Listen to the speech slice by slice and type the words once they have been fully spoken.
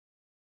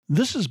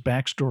This is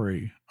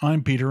Backstory.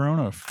 I'm Peter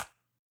Onuf.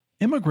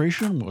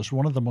 Immigration was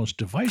one of the most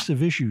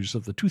divisive issues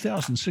of the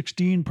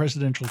 2016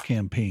 presidential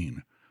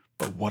campaign.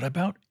 But what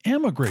about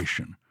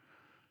emigration?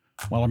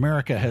 While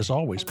America has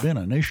always been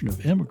a nation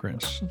of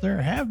immigrants,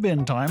 there have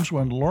been times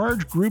when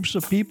large groups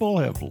of people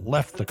have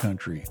left the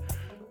country.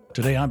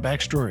 Today on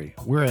Backstory,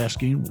 we're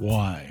asking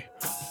why.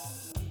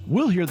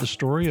 We'll hear the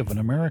story of an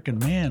American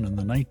man in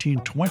the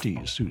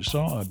 1920s who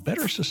saw a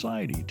better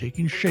society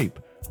taking shape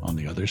on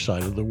the other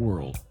side of the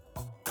world.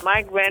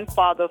 My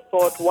grandfather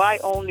thought, why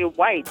only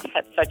whites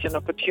had such an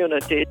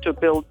opportunity to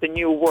build the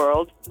new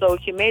world? So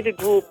he made a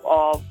group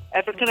of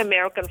African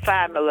American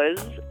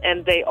families,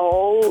 and they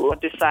all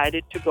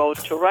decided to go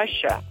to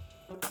Russia.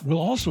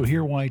 We'll also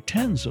hear why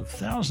tens of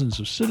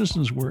thousands of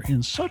citizens were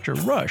in such a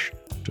rush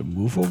to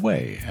move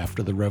away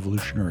after the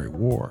Revolutionary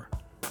War.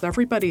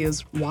 Everybody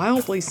is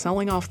wildly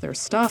selling off their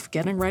stuff,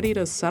 getting ready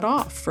to set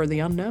off for the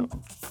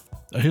unknown.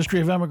 A history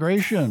of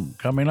emigration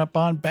coming up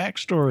on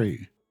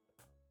Backstory.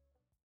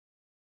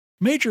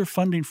 Major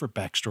funding for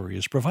Backstory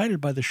is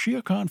provided by the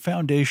Shia Khan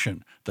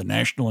Foundation, the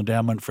National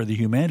Endowment for the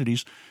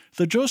Humanities,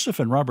 the Joseph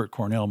and Robert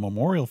Cornell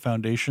Memorial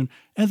Foundation,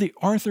 and the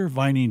Arthur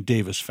Vining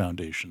Davis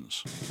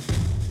Foundations.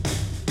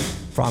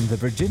 From the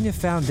Virginia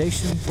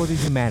Foundation for the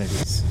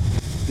Humanities,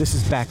 this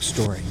is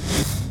Backstory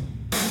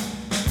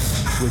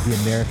with the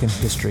American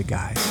History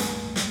Guys.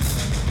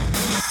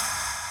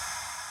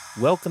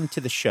 Welcome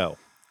to the show.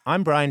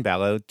 I'm Brian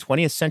Ballow,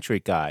 20th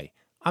Century Guy.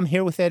 I'm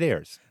here with Ed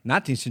Ayers.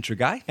 19th Century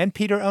Guy. And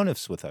Peter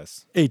Onuf's with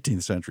us.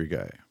 18th Century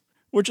Guy,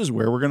 which is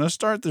where we're going to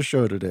start the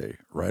show today,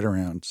 right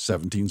around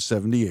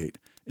 1778,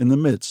 in the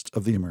midst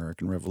of the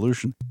American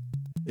Revolution.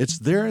 It's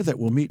there that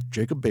we'll meet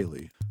Jacob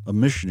Bailey, a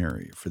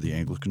missionary for the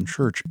Anglican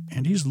Church,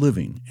 and he's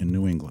living in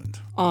New England.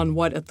 On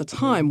what at the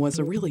time was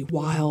a really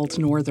wild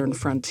northern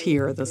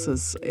frontier. This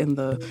is in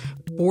the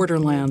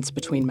borderlands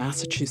between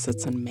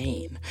Massachusetts and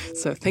Maine.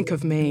 So think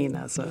of Maine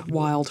as a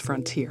wild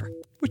frontier.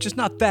 Which is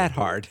not that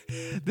hard.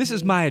 This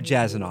is Maya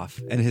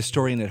Jasanoff, an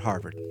historian at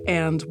Harvard.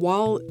 And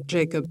while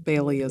Jacob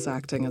Bailey is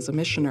acting as a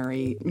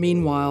missionary,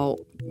 meanwhile,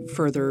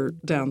 further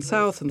down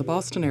south in the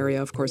Boston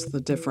area, of course, the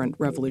different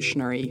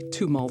revolutionary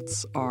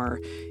tumults are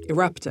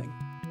erupting.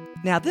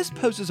 Now, this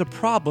poses a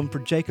problem for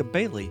Jacob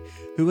Bailey,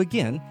 who,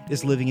 again,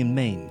 is living in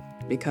Maine.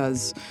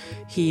 Because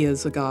he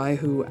is a guy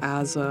who,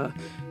 as a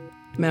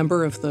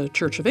member of the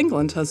Church of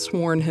England, has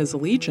sworn his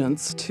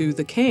allegiance to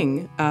the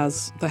king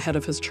as the head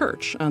of his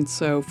church. And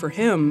so for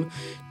him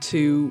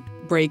to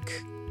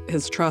break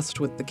his trust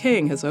with the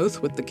king, his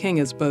oath with the king,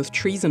 is both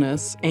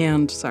treasonous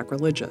and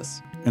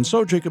sacrilegious. And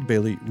so Jacob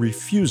Bailey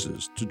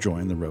refuses to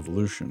join the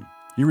revolution.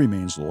 He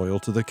remains loyal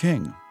to the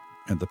king,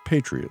 and the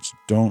patriots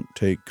don't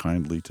take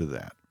kindly to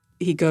that.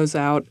 He goes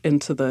out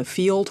into the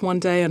field one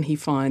day and he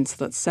finds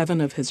that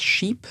 7 of his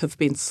sheep have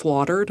been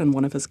slaughtered and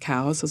one of his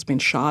cows has been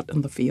shot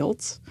in the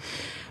fields.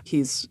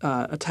 He's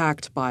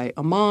attacked by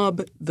a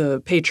mob.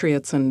 The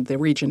patriots in the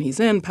region he's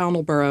in,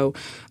 Pownallborough,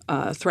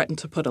 threaten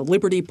to put a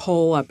liberty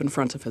pole up in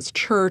front of his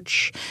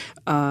church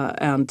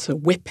and to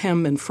whip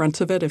him in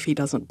front of it if he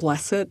doesn't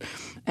bless it.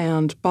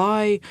 And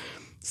by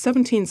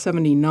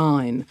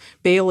 1779,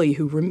 Bailey,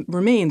 who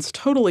remains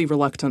totally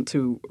reluctant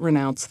to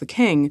renounce the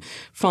king,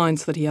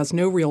 finds that he has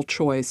no real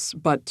choice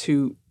but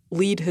to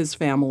lead his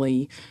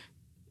family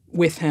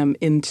with him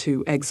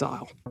into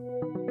exile.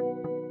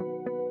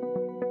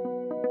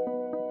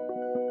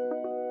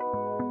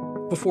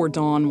 Before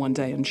dawn one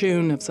day in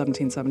June of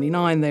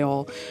 1779, they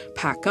all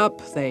pack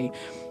up, they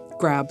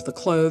grab the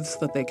clothes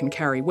that they can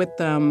carry with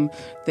them,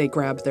 they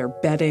grab their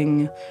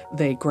bedding,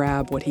 they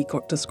grab what he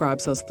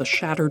describes as the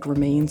shattered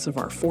remains of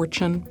our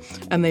fortune,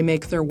 and they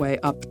make their way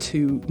up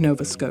to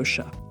Nova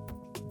Scotia.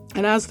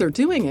 And as they're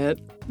doing it,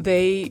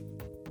 they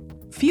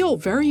feel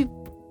very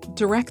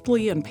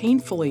directly and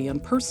painfully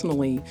and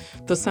personally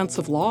the sense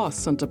of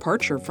loss and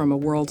departure from a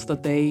world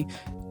that they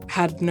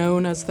had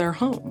known as their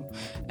home.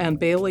 And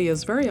Bailey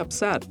is very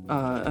upset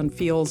and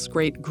feels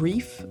great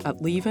grief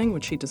at leaving,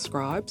 which he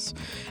describes.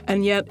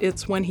 And yet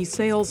it's when he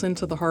sails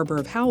into the harbor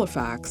of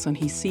Halifax and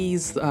he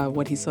sees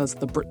what he says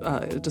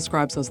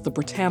describes as the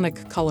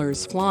Britannic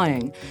colors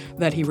flying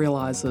that he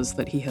realizes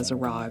that he has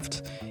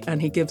arrived.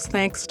 And he gives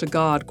thanks to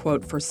God,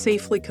 quote, for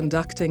safely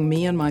conducting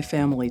me and my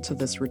family to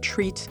this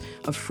retreat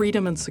of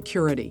freedom and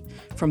security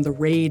from the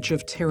rage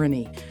of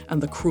tyranny and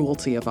the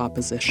cruelty of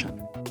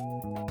opposition.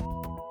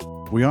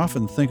 We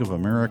often think of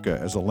America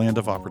as a land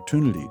of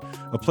opportunity,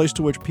 a place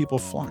to which people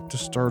flock to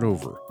start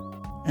over.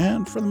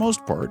 And for the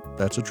most part,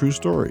 that's a true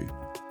story.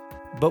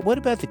 But what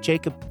about the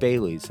Jacob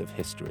Baileys of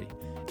history,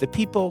 the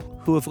people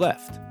who have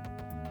left?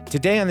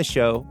 Today on the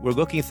show, we're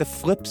looking at the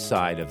flip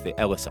side of the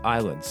Ellis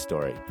Island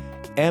story,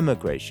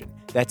 emigration.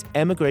 That's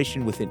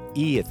emigration with an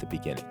E at the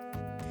beginning.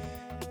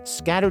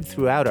 Scattered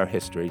throughout our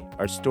history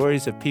are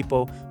stories of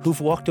people who've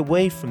walked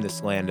away from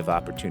this land of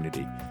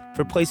opportunity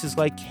for places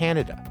like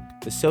Canada,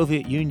 the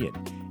Soviet Union,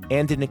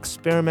 and an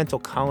experimental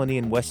colony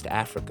in West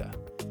Africa.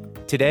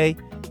 Today,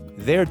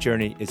 their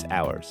journey is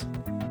ours.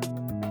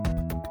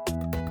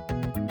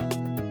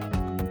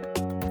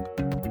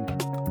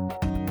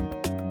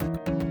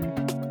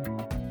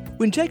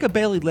 When Jacob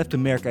Bailey left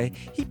America,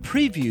 he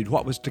previewed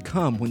what was to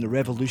come when the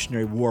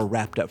Revolutionary War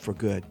wrapped up for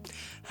good.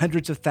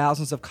 Hundreds of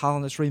thousands of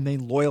colonists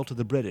remained loyal to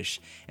the British,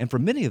 and for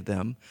many of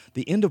them,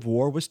 the end of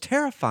war was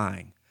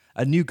terrifying.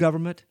 A new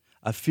government,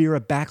 a fear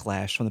of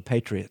backlash from the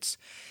Patriots.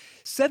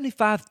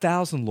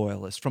 75,000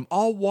 loyalists from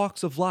all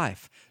walks of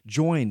life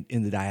joined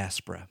in the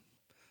diaspora.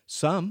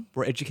 Some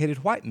were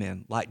educated white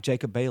men like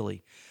Jacob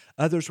Bailey.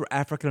 Others were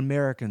African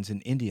Americans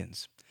and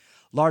Indians.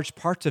 Large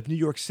parts of New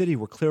York City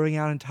were clearing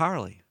out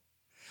entirely.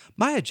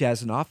 Maya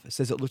Jasanoff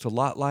says it looked a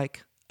lot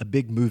like a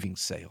big moving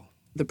sale.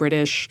 The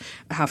British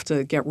have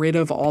to get rid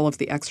of all of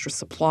the extra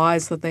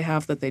supplies that they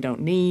have that they don't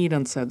need,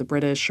 and so the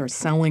British are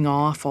selling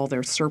off all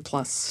their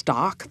surplus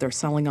stock. They're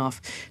selling off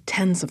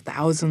tens of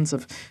thousands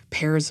of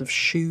pairs of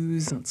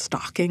shoes and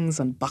stockings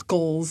and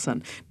buckles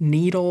and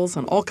needles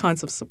and all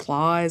kinds of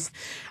supplies.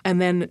 And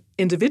then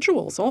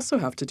individuals also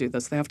have to do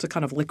this. They have to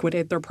kind of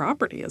liquidate their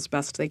property as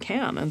best they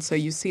can. And so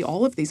you see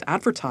all of these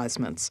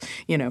advertisements,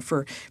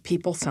 for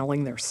people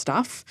selling their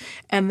stuff.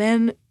 And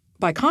then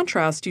by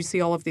contrast, you see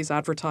all of these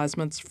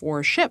advertisements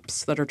for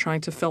ships that are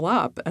trying to fill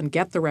up and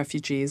get the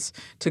refugees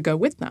to go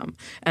with them,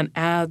 and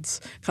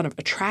ads kind of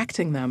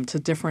attracting them to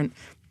different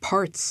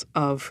parts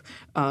of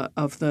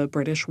the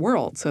British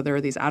world. So there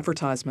are these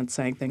advertisements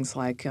saying things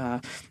like,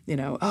 come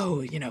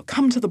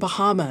to the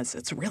Bahamas.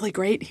 It's really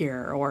great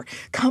here. Or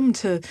come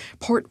to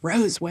Port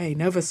Roseway,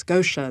 Nova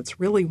Scotia. It's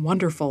really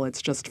wonderful.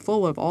 It's just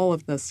full of all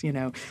of this,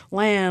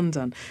 land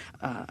and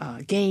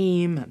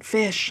game and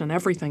fish and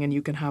everything. And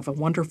you can have a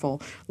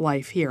wonderful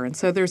life here. And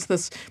so there's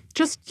this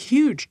just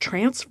huge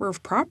transfer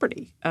of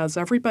property as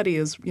everybody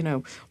is,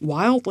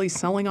 wildly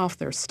selling off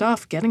their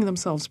stuff, getting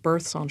themselves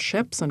berths on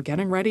ships and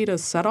getting ready to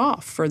set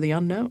off for the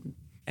unknown.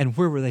 And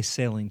where were they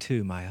sailing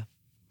to, Maya?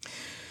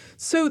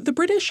 So the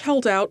British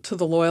held out to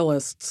the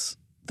Loyalists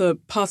the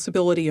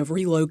possibility of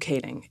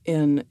relocating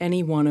in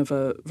any one of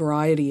a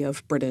variety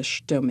of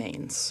British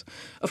domains.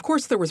 Of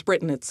course, there was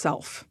Britain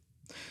itself.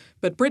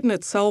 But Britain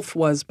itself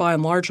was, by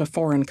and large, a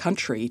foreign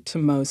country to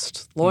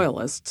most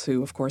Loyalists,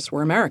 who, of course,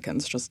 were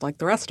Americans, just like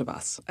the rest of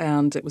us.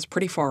 And it was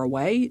pretty far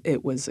away.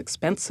 It was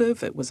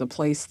expensive. It was a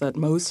place that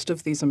most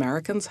of these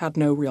Americans had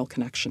no real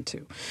connection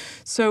to.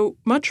 So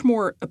much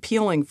more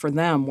appealing for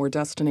them were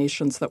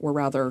destinations that were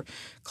rather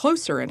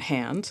closer at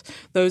hand.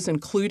 Those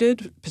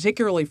included,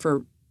 particularly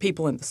for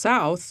people in the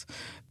South,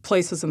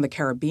 places in the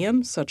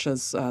Caribbean, such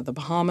as the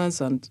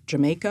Bahamas and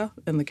Jamaica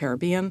in the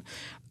Caribbean.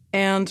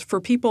 And for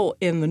people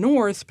in the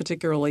North,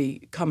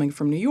 particularly coming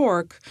from New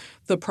York,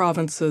 the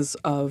provinces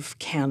of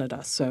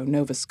Canada, so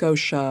Nova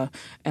Scotia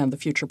and the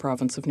future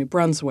province of New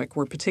Brunswick,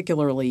 were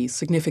particularly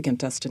significant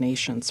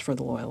destinations for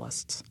the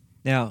Loyalists.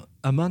 Now,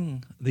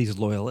 among these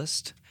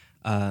Loyalists,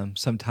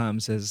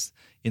 sometimes as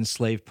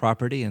enslaved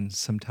property and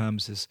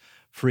sometimes as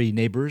free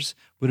neighbors,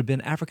 would have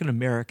been African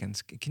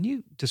Americans. Can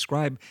you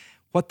describe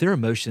what their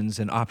emotions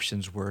and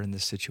options were in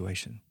this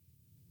situation?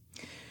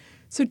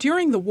 So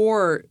during the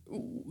war,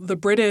 the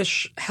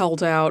British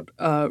held out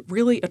a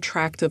really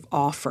attractive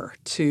offer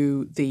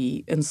to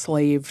the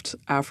enslaved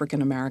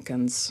African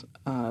Americans,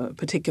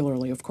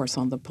 particularly, of course,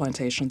 on the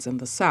plantations in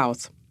the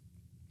South.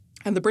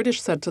 And the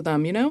British said to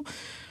them,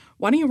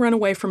 why don't you run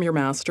away from your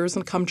masters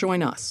and come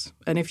join us?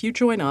 And if you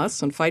join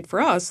us and fight for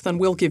us, then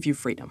we'll give you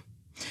freedom.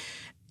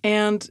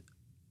 And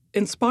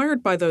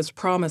inspired by those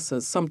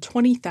promises, some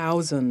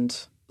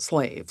 20,000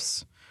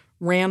 slaves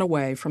ran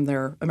away from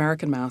their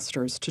American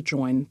masters to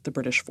join the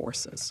British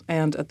forces.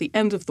 And at the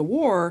end of the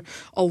war,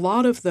 a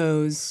lot of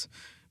those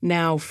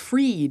now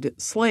freed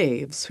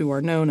slaves, who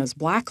are known as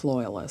Black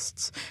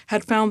Loyalists,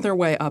 had found their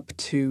way up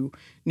to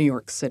New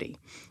York City.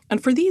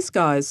 And for these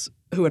guys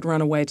who had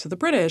run away to the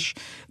British,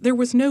 there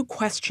was no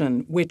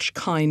question which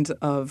kind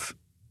of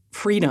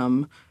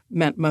freedom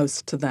meant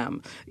most to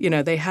them.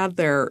 They had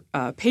their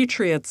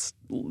patriots,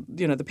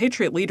 the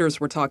patriot leaders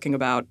were talking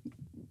about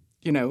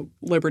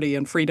liberty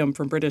and freedom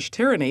from British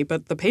tyranny,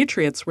 but the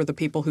patriots were the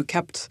people who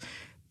kept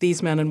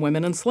these men and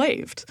women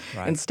enslaved.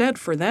 Right. Instead,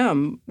 for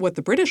them, what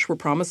the British were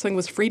promising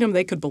was freedom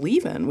they could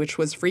believe in, which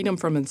was freedom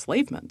from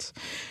enslavement.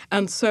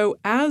 And so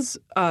as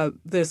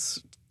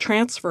this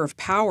transfer of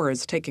power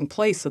is taking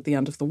place at the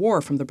end of the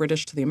war from the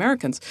British to the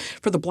Americans,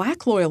 for the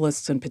Black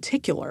Loyalists in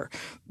particular,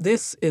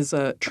 this is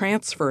a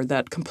transfer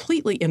that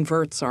completely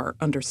inverts our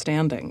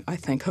understanding, I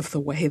think, of the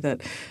way that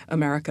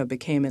America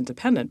became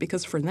independent.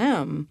 Because for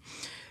them,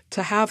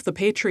 to have the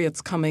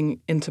Patriots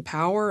coming into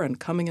power and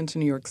coming into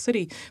New York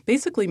City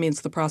basically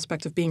means the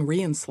prospect of being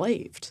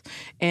re-enslaved.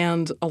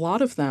 And a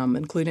lot of them,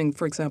 including,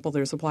 for example,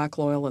 there's a Black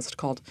Loyalist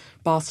called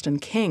Boston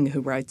King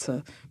who writes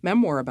a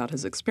memoir about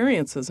his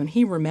experiences, and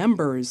he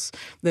remembers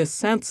this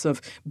sense of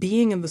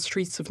being in the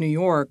streets of New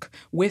York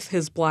with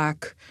his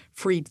Black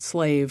freed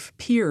slave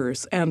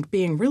peers and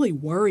being really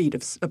worried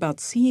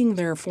about seeing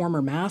their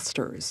former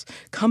masters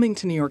coming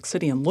to New York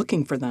City and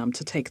looking for them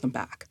to take them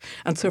back.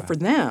 And so for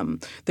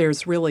them,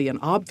 there's really an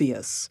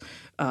obvious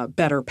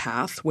better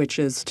path, which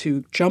is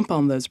to jump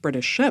on those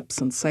British ships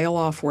and sail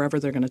off wherever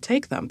they're going to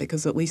take them,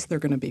 because at least they're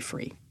going to be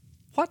free.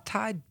 What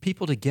tied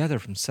people together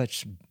from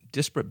such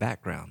disparate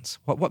backgrounds?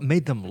 What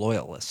made them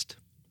loyalist?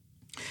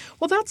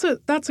 Well,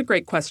 that's a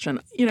great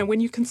question. When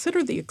you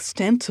consider the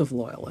extent of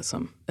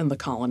loyalism in the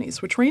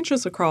colonies, which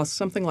ranges across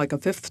something like a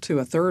fifth to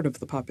a third of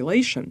the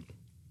population,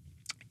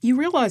 you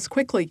realize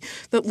quickly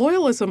that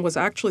loyalism was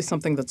actually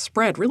something that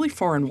spread really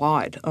far and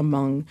wide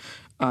among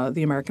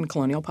the American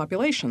colonial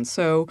population.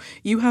 So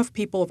you have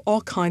people of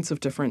all kinds of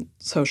different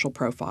social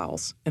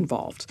profiles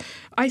involved.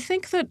 I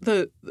think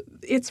that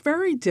it's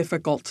very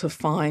difficult to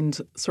find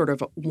sort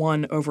of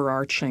one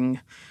overarching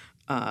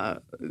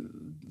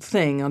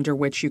thing under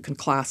which you can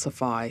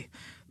classify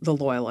the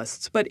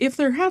loyalists. But if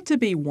there had to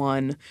be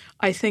one,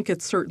 I think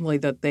it's certainly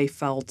that they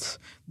felt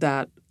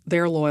that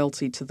their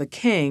loyalty to the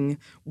king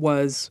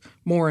was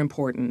more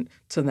important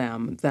to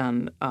them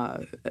than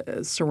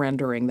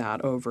surrendering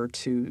that over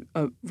to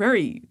a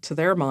very, to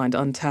their mind,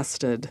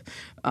 untested,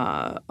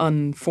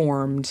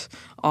 unformed,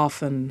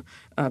 often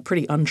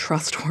pretty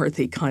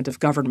untrustworthy kind of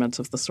government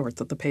of the sort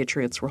that the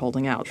Patriots were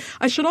holding out.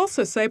 I should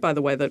also say, by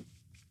the way, that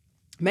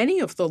many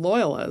of the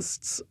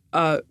loyalists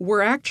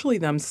were actually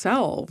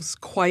themselves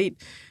quite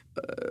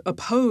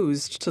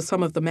opposed to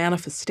some of the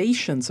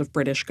manifestations of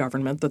British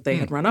government that they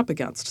had run up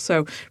against.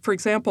 So, for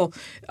example,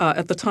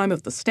 at the time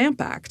of the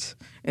Stamp Act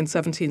in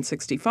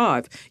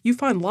 1765, you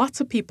find lots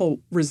of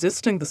people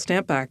resisting the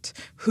Stamp Act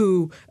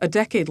who a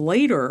decade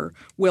later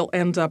will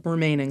end up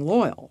remaining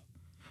loyal.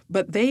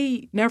 But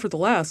they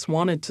nevertheless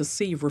wanted to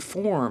see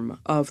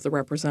reform of the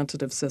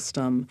representative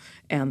system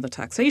and the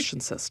taxation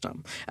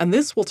system. And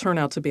this will turn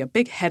out to be a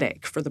big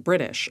headache for the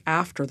British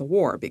after the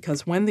war,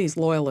 because when these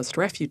loyalist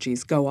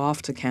refugees go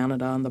off to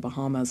Canada and the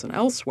Bahamas and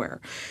elsewhere,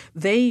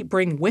 they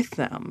bring with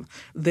them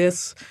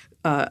this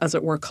as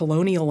it were,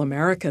 colonial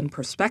American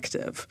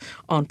perspective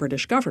on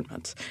British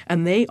government.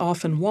 And they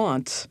often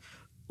want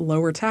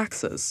lower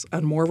taxes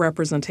and more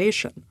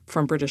representation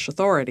from British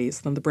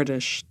authorities than the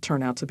British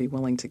turn out to be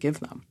willing to give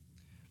them.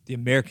 The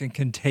American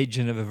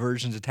contagion of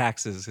aversion to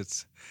taxes.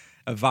 It's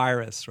a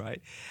virus,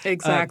 right?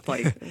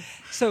 Exactly.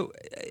 So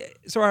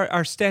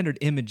our standard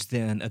image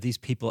then of these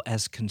people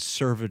as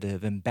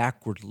conservative and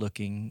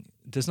backward-looking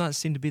does not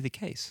seem to be the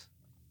case.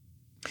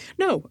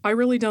 No, I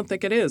really don't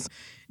think it is,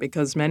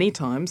 because many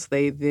times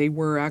they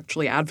were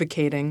actually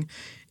advocating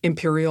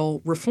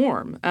imperial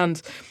reform.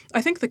 And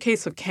I think the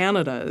case of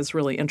Canada is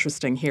really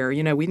interesting here.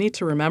 We need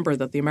to remember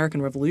that the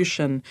American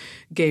Revolution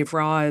gave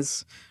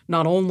rise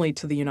not only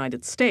to the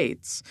United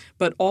States,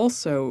 but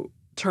also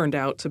turned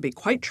out to be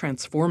quite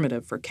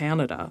transformative for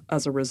Canada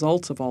as a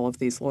result of all of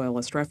these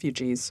loyalist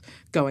refugees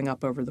going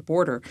up over the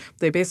border.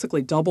 They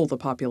basically double the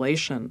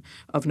population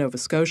of Nova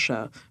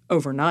Scotia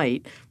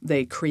overnight.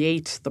 They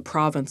create the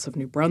province of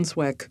New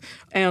Brunswick.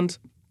 And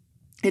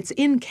it's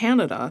in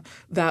Canada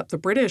that the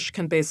British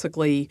can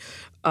basically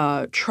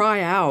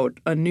try out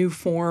a new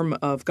form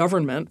of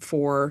government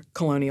for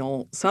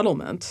colonial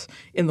settlement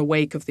in the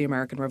wake of the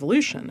American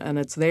Revolution. And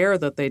it's there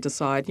that they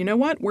decide, you know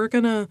what, we're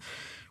going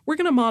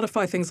to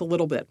modify things a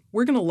little bit.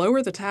 We're going to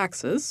lower the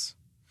taxes,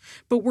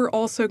 but we're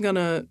also going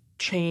to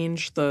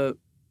change the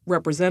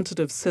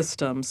representative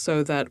system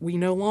so that we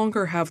no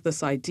longer have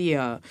this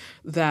idea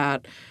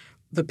that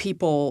the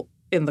people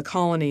in the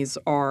colonies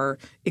are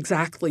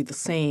exactly the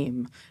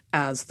same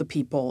as the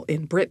people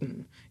in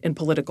Britain in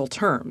political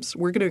terms.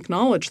 We're going to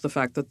acknowledge the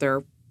fact that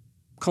they're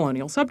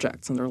colonial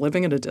subjects and they're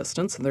living at a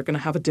distance and they're going to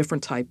have a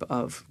different type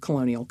of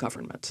colonial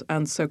government.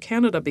 And so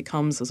Canada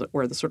becomes, as it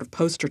were, the sort of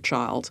poster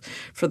child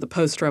for the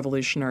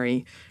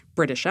post-revolutionary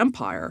British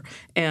Empire.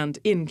 And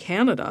in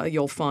Canada,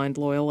 you'll find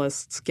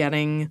loyalists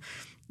getting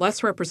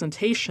less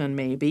representation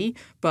maybe,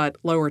 but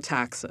lower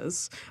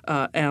taxes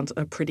and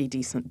a pretty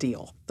decent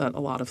deal that a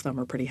lot of them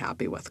are pretty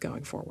happy with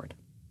going forward.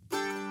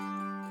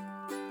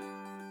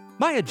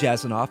 Maya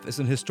Jasanoff is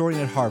an historian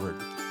at Harvard.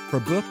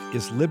 Her book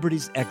is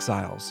Liberty's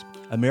Exiles,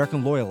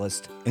 American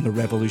Loyalists in the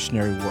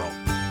Revolutionary World.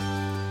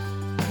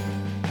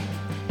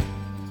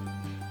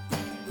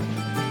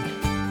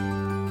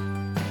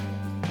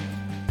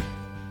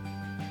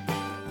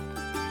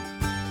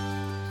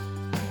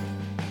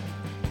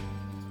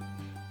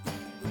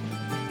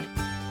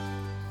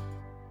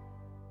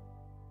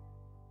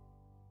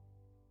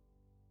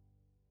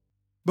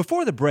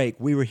 Before the break,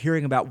 we were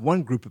hearing about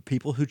one group of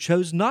people who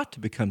chose not to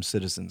become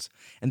citizens,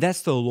 and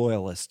that's the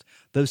Loyalists,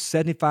 those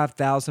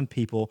 75,000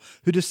 people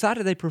who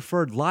decided they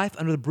preferred life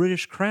under the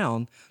British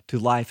Crown to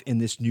life in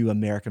this new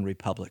American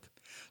Republic.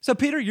 So,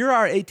 Peter, you're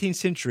our 18th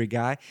century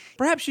guy.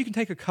 Perhaps you can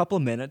take a couple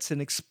of minutes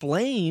and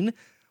explain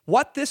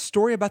what this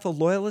story about the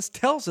Loyalists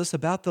tells us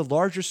about the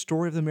larger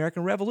story of the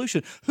American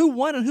Revolution. Who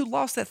won and who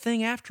lost that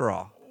thing after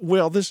all?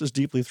 Well, this is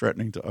deeply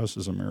threatening to us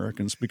as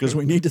Americans because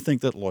we need to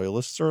think that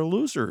loyalists are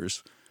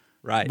losers.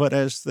 Right. But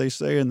as they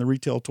say in the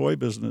retail toy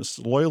business,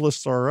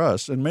 loyalists are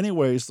us. In many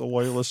ways, the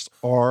loyalists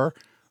are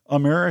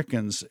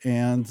Americans,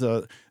 and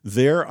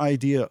their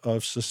idea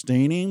of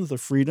sustaining the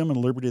freedom and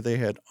liberty they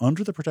had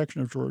under the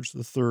protection of George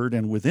III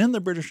and within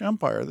the British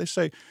Empire, they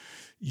say,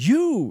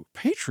 you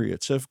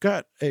patriots have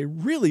got a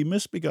really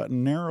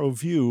misbegotten narrow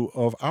view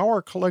of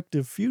our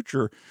collective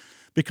future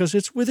because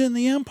it's within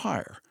the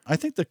empire. I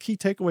think the key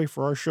takeaway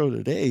for our show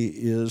today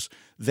is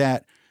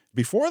that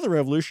Before the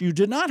Revolution, you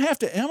did not have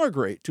to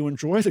emigrate to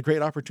enjoy the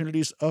great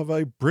opportunities of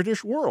a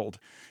British world.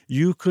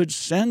 You could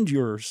send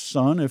your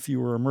son, if you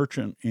were a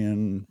merchant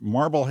in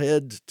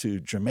Marblehead, to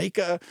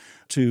Jamaica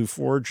to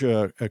forge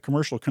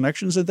commercial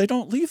connections, and they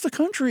don't leave the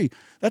country.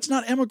 That's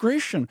not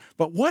emigration.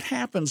 But what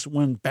happens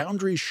when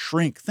boundaries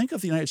shrink? Think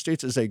of the United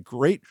States as a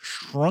great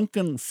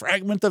shrunken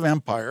fragment of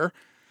empire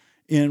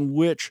in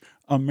which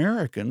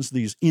Americans,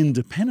 these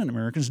independent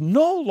Americans,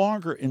 no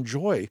longer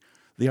enjoy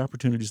the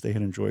opportunities they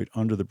had enjoyed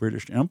under the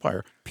British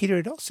Empire. Peter,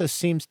 it also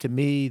seems to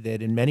me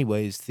that in many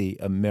ways the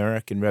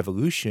American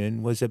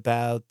Revolution was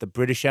about the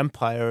British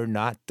Empire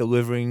not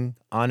delivering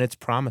on its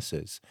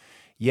promises.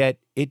 Yet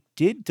it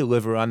did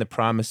deliver on the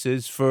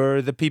promises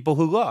for the people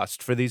who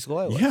lost, for these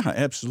loyalists. Yeah,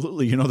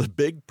 absolutely. You know, the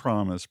big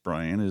promise,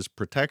 Brian, is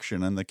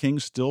protection, and the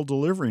King's still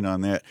delivering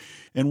on that.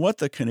 And what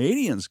the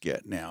Canadians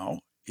get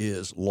now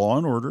is law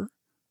and order,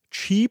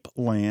 cheap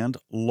land,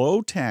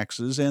 low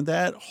taxes, and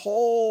that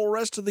whole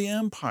rest of the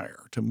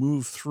empire to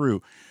move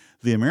through.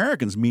 The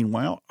Americans,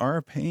 meanwhile,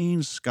 are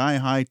paying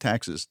sky-high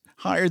taxes,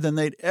 higher than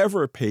they'd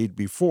ever paid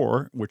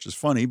before, which is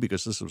funny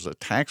because this was a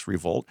tax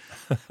revolt,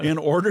 in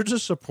order to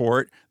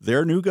support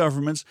their new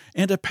governments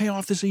and to pay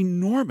off this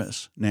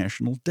enormous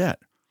national debt.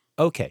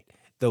 Okay,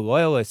 the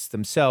Loyalists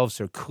themselves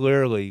are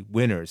clearly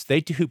winners.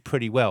 They do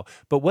pretty well.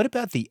 But what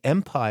about the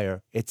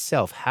empire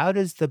itself? How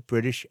does the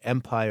British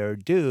Empire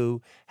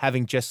do,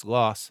 having just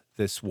lost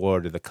this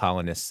war to the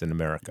colonists in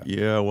America?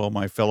 Yeah, well,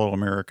 my fellow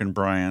American,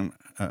 Brian,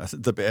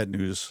 the bad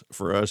news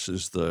for us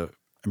is the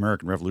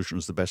American Revolution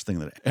was the best thing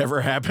that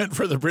ever happened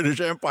for the British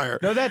Empire.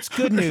 No, that's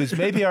good news.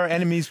 Maybe our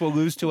enemies will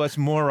lose to us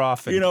more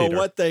often, You know, Peter.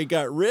 what they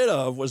got rid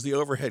of was the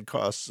overhead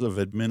costs of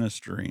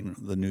administering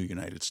the new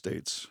United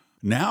States.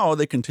 Now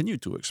they continue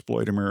to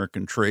exploit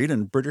American trade,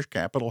 and British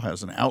capital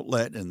has an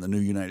outlet in the new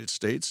United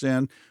States.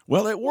 And,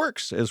 well, it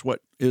works as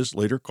what is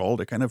later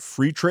called a kind of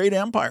free trade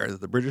empire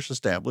that the British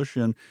established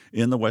in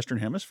the Western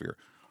Hemisphere.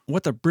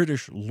 What the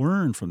British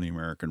learned from the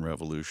American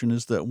Revolution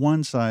is that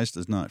one size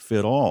does not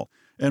fit all.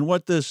 And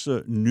what this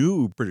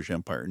new British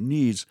Empire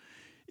needs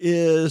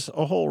is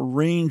a whole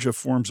range of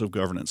forms of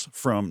governance,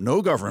 from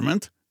no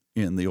government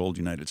in the old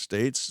United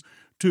States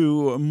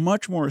to a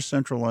much more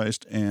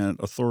centralized and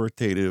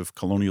authoritative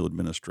colonial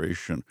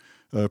administration,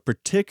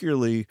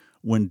 particularly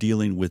when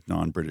dealing with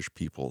non-British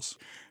peoples.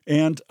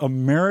 And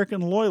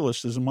American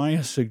loyalists, as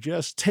Maya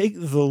suggests, take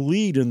the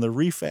lead in the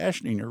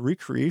refashioning or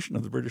recreation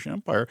of the British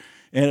Empire,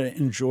 and it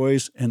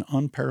enjoys an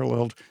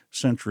unparalleled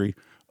century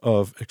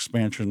of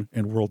expansion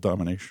and world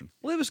domination.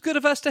 Well, it was good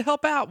of us to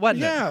help out,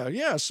 wasn't it?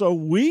 Yeah. So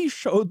we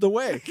showed the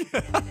way.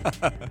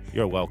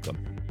 You're welcome.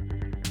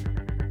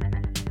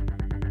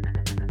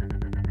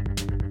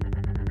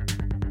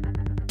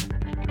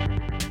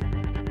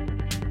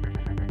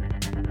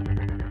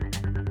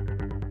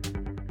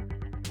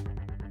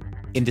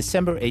 In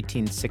December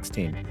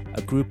 1816,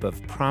 a group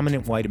of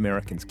prominent white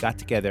Americans got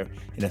together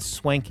in a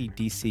swanky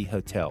D.C.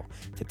 hotel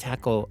to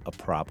tackle a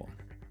problem: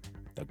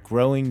 the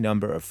growing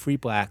number of free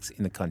blacks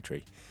in the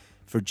country.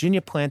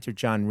 Virginia planter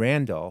John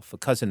Randolph, a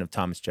cousin of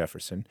Thomas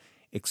Jefferson,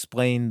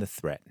 explained the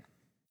threat.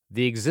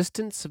 The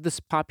existence of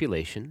this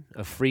population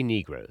of free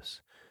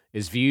Negroes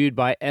is viewed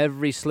by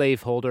every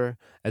slaveholder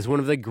as one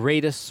of the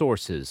greatest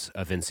sources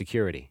of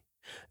insecurity.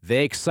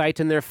 They excite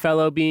in their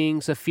fellow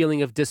beings a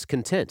feeling of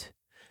discontent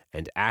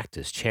and act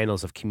as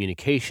channels of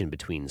communication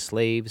between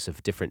slaves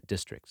of different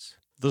districts.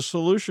 The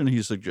solution,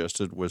 he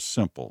suggested, was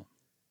simple: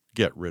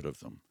 get rid of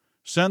them.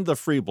 Send the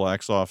free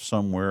blacks off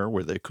somewhere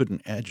where they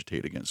couldn't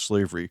agitate against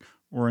slavery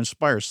or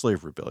inspire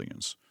slave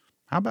rebellions.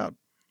 How about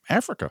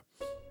Africa?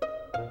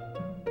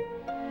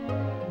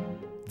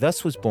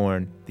 Thus was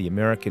born the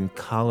American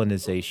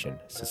Colonization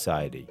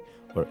Society,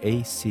 or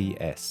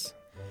ACS.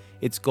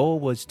 Its goal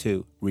was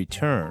to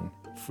return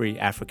free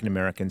African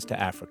Americans to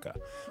Africa,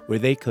 where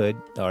they could,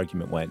 the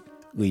argument went,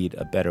 lead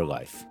a better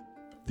life.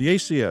 The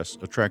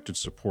ACS attracted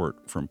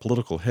support from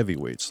political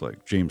heavyweights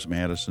like James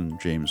Madison,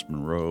 James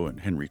Monroe, and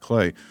Henry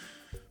Clay,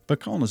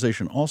 but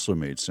colonization also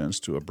made sense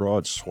to a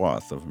broad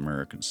swath of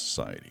American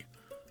society.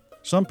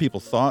 Some people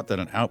thought that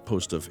an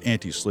outpost of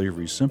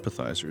anti-slavery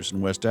sympathizers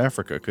in West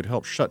Africa could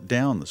help shut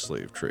down the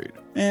slave trade.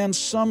 And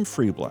some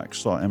free blacks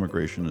saw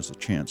emigration as a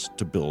chance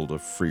to build a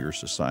freer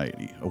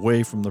society,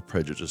 away from the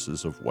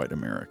prejudices of white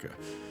America.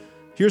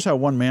 Here's how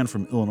one man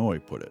from Illinois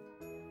put it.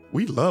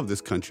 We love this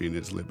country and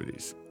its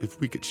liberties, if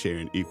we could share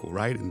an equal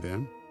right in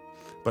them.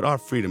 But our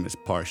freedom is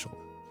partial,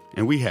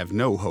 and we have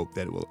no hope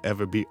that it will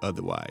ever be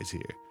otherwise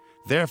here.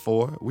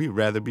 Therefore, we'd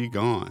rather be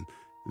gone,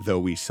 though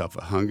we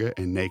suffer hunger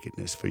and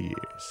nakedness for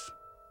years.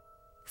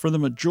 For the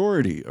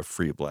majority of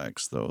free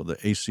blacks, though, the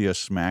ACS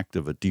smacked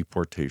of a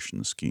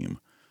deportation scheme.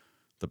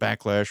 The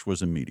backlash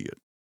was immediate.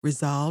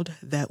 Resolved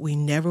that we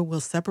never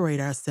will separate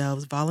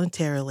ourselves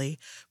voluntarily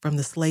from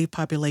the slave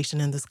population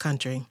in this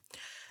country.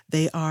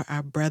 They are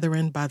our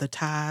brethren by the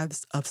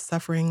tithes of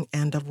suffering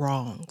and of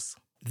wrongs.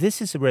 This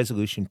is a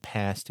resolution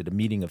passed at a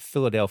meeting of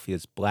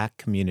Philadelphia's black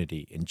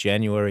community in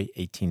January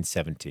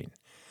 1817.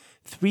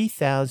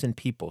 3,000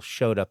 people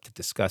showed up to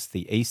discuss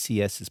the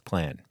ACS's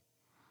plan.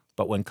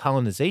 But when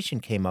colonization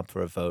came up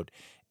for a vote,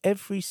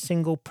 every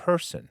single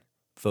person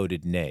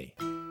voted nay.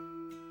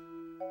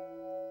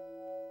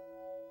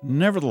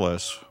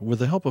 Nevertheless, with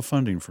the help of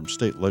funding from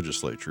state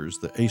legislatures,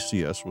 the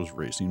ACS was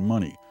raising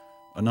money,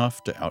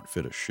 enough to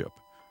outfit a ship.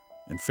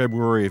 In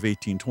February of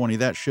 1820,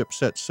 that ship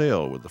set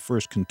sail with the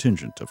first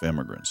contingent of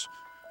emigrants.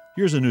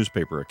 Here's a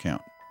newspaper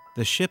account.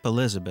 The ship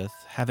Elizabeth,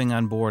 having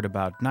on board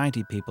about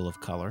 90 people of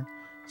color,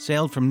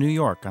 sailed from New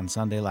York on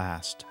Sunday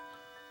last.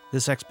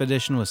 This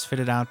expedition was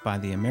fitted out by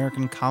the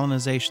American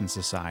Colonization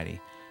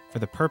Society for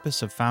the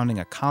purpose of founding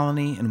a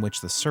colony in which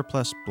the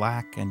surplus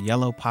black and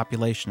yellow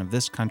population of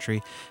this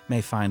country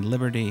may find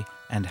liberty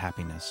and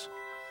happiness.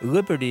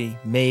 Liberty,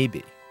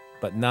 maybe,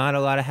 but not a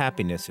lot of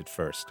happiness at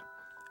first.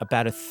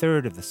 About a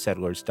third of the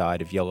settlers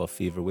died of yellow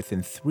fever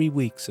within 3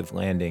 weeks of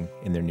landing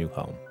in their new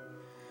home.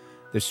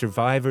 The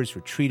survivors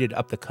retreated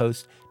up the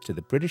coast to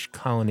the British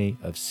colony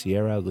of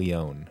Sierra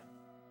Leone.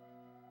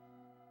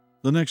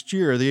 The next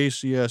year, the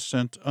ACS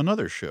sent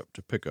another ship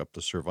to pick up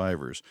the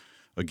survivors.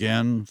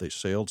 Again, they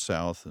sailed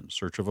south in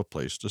search of a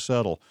place to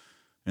settle.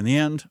 In the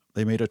end,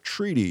 they made a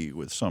treaty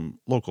with some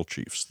local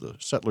chiefs. The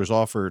settlers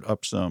offered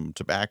up some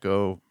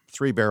tobacco,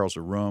 3 barrels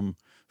of rum,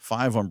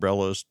 5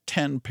 umbrellas,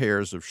 10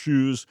 pairs of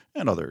shoes,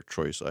 and other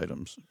choice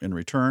items. In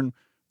return,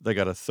 they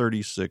got a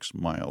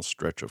 36-mile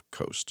stretch of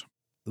coast.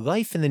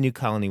 Life in the new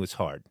colony was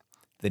hard.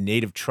 The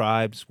native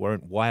tribes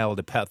weren't wild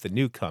about the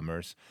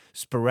newcomers.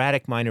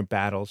 Sporadic minor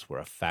battles were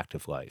a fact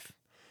of life.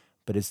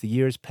 But as the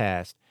years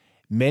passed,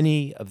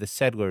 many of the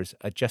settlers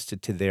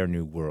adjusted to their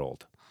new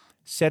world.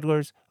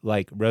 Settlers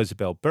like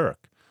Rosabelle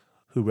Burke,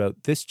 who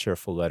wrote this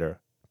cheerful letter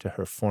to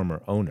her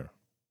former owner.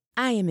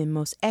 I am in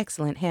most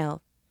excellent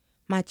health.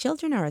 My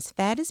children are as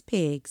fat as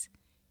pigs.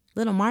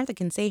 Little Martha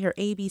can say her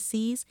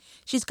ABCs.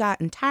 She's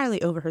got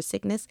entirely over her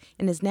sickness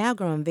and is now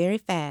growing very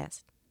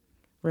fast.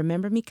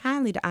 Remember me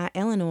kindly to Aunt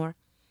Eleanor.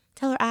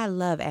 Tell her I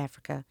love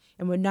Africa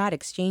and would not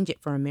exchange it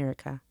for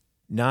America.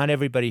 Not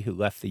everybody who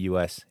left the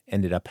U.S.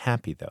 ended up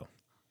happy, though.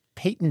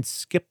 Peyton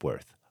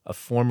Skipworth, a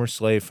former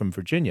slave from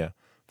Virginia,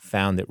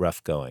 found it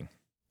rough going.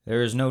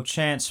 There is no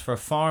chance for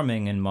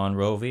farming in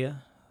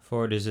Monrovia,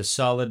 for it is a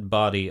solid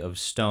body of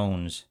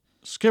stones.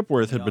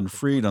 Skipworth had been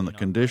freed on the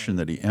condition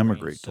that he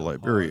emigrate to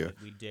Liberia,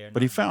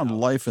 but he found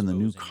life in the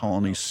new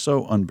colony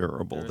so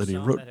unbearable that he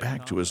wrote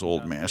back to his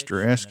old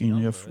master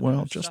asking if,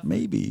 well, just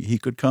maybe he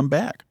could come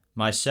back.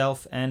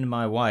 Myself and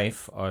my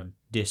wife are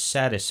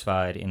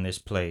dissatisfied in this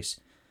place.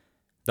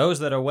 Those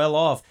that are well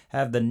off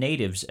have the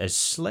natives as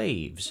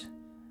slaves,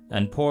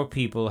 and poor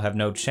people have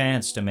no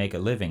chance to make a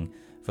living,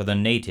 for the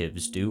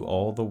natives do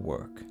all the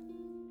work.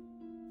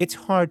 It's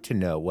hard to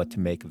know what to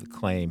make of the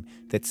claim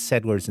that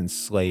settlers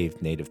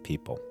enslaved native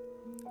people.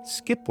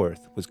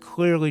 Skipworth was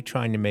clearly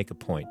trying to make a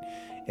point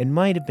and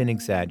might have been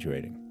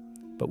exaggerating,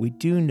 but we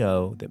do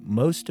know that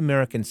most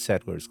American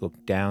settlers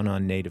looked down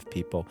on native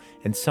people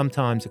and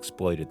sometimes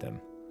exploited them.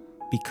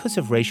 Because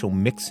of racial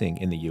mixing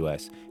in the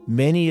U.S.,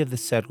 many of the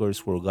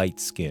settlers were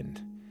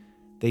light-skinned.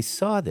 They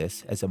saw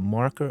this as a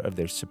marker of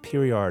their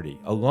superiority,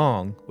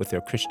 along with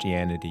their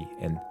Christianity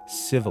and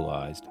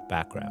civilized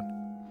background.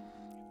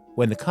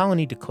 When the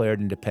colony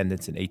declared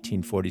independence in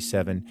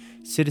 1847,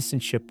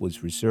 citizenship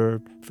was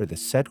reserved for the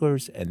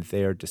settlers and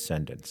their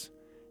descendants.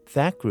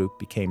 That group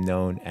became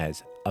known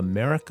as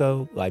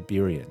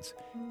Americo-Liberians,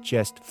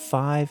 just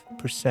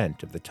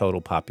 5% of the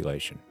total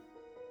population.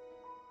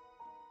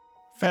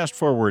 Fast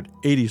forward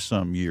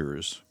 80-some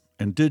years,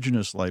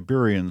 indigenous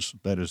Liberians,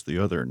 that is the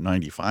other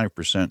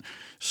 95%,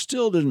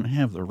 still didn't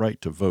have the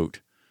right to vote.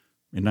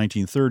 In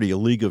 1930, a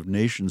League of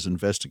Nations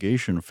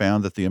investigation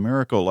found that the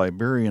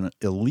Americo-Liberian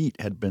elite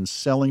had been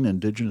selling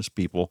indigenous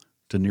people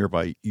to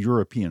nearby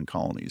European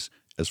colonies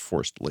as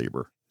forced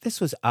labor.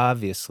 This was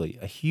obviously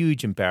a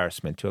huge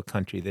embarrassment to a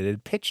country that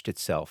had pitched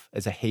itself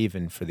as a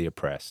haven for the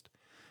oppressed.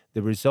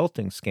 The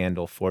resulting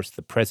scandal forced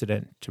the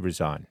president to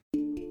resign.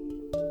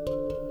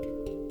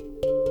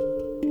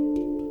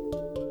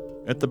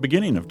 At the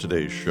beginning of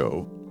today's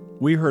show,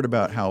 we heard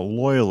about how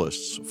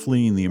loyalists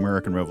fleeing the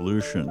American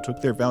Revolution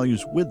took their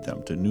values with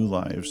them to new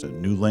lives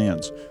and new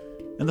lands.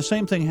 And the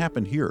same thing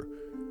happened here.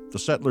 The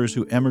settlers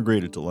who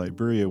emigrated to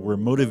Liberia were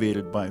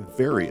motivated by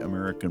very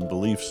American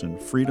beliefs in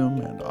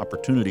freedom and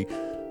opportunity,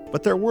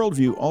 but their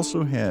worldview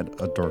also had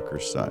a darker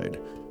side,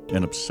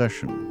 an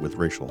obsession with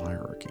racial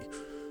hierarchy.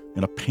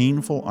 In a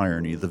painful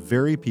irony, the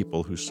very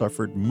people who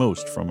suffered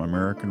most from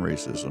American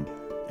racism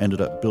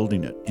ended up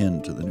building it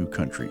into the new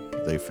country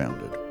they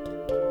founded.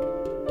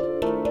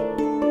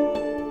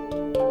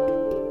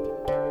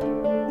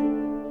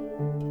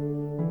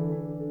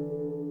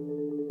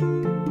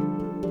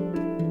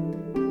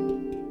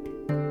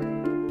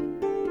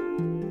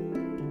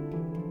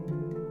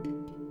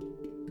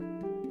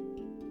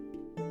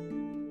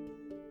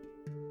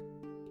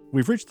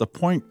 We've reached the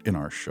point in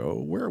our show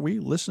where we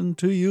listen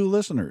to you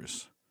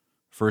listeners.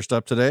 First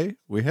up today,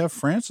 we have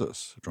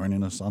Francis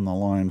joining us on the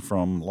line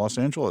from Los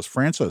Angeles.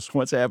 Francis,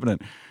 what's happening?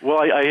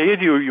 Well, I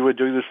heard you were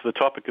doing this for the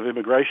topic of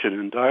immigration,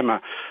 and I'm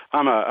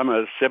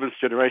a seventh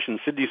generation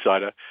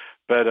Sydney-sider,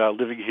 but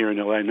living here in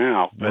LA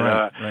now.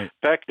 But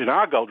back in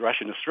our gold rush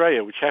in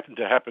Australia, which happened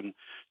to happen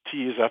 2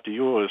 years after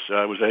yours,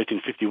 was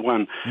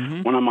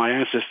 1851, one of my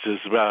ancestors,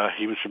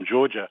 he was from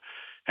Georgia,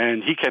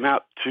 and he came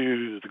out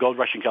to the gold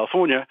rush in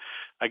California.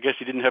 I guess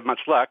he didn't have much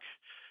luck,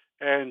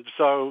 and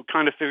so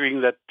kind of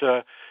figuring that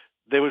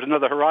there was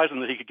another horizon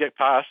that he could get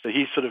past,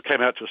 he sort of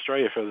came out to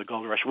Australia for the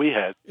gold rush we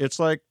had. It's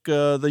like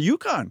the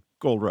Yukon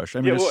gold rush.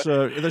 I mean,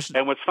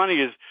 and what's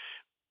funny is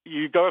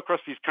you go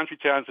across these country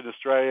towns in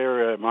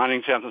Australia,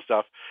 mining towns and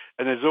stuff,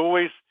 and there's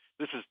always,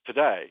 this is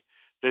today,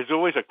 there's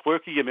always a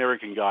quirky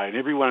American guy in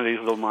every one of these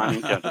little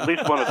mining towns, at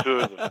least one or two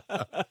of them.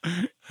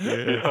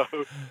 You know?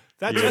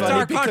 That's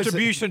our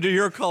contribution to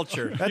your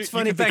culture. That's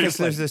funny because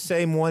there's the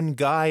same one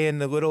guy in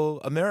the little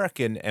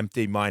American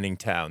empty mining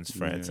towns,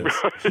 Francis.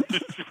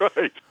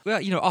 Right.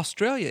 Well,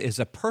 Australia is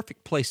a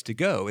perfect place to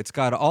go. It's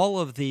got all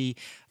of the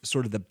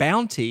sort of the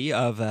bounty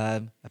of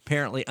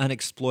apparently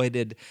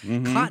unexploited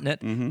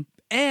continent.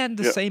 And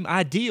the same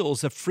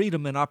ideals of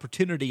freedom and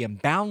opportunity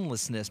and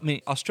boundlessness. I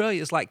mean,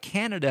 Australia is like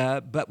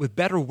Canada, but with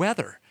better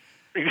weather.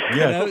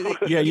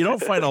 You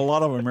don't find a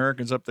lot of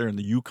Americans up there in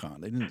the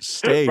Yukon. They didn't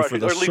stay for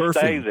the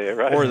surfing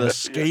there, or the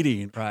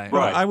skating. Right.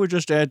 Well, I would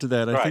just add to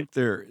that, I think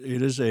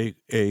it is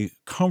a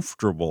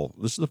comfortable,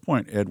 this is the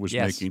point Ed was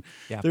making,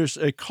 there's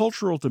a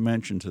cultural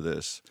dimension to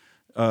this,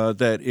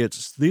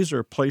 that these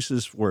are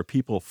places where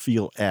people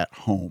feel at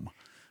home.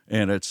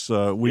 And it's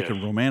we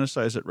can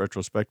romanticize it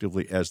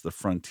retrospectively as the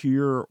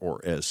frontier or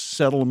as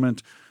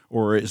settlement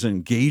or as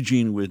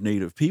engaging with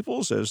native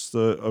peoples, as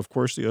of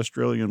course the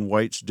Australian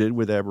whites did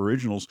with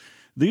Aboriginals.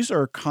 These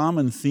are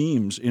common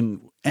themes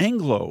in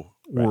Anglo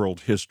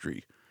world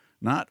history,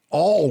 not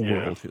all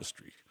world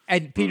history.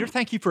 And Peter,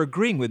 thank you for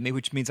agreeing with me,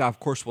 which means I, of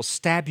course, will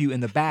stab you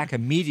in the back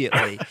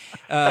immediately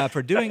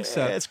for doing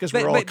so. It's because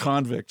we're all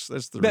convicts.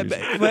 That's the reason.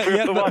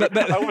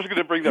 I was going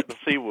to bring up the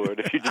C word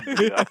if you didn't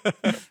do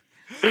that.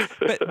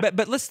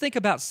 But let's think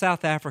about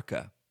South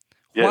Africa.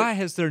 Yes. Why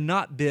has there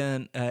not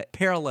been a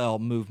parallel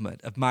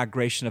movement of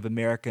migration of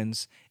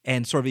Americans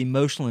and sort of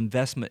emotional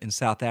investment in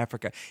South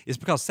Africa? Is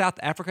because South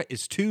Africa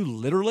is too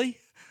literally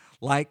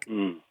like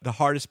the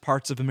hardest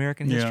parts of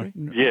American history?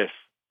 Yes,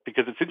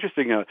 because it's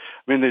interesting. I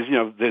mean,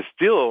 there's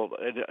still,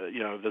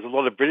 there's a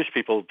lot of British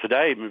people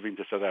today moving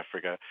to South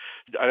Africa.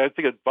 I don't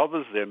think it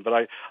bothers them, but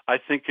I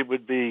think it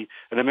would be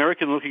an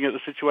American looking at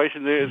the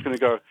situation there is going to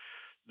go,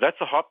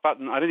 that's a hot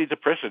button. I don't need to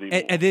press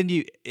anymore. And then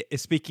you,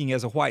 speaking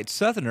as a white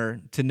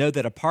Southerner, to know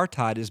that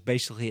apartheid is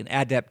basically an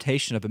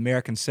adaptation of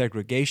American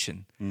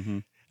segregation.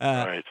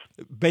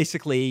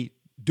 Basically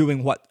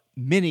doing what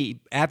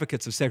many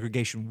advocates of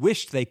segregation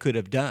wished they could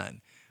have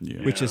done.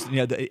 Which is,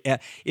 it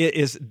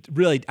is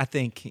really, I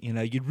think,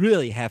 you'd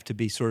really have to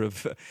be sort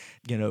of,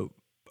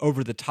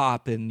 over the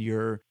top in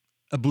your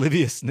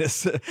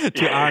obliviousness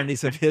to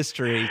ironies of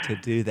history to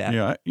do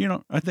that. Yeah,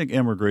 I think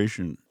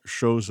Emigration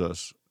shows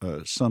us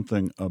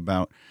something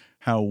about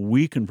how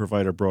we can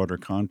provide a broader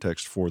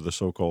context for the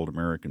so-called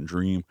American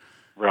dream.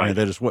 Right. And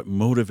that is what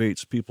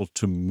motivates people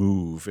to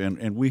move.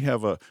 And we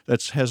have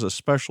that has a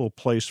special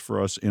place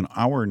for us in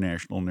our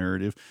national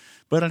narrative.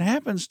 But it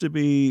happens to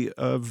be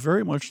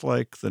very much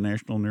like the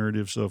national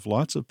narratives of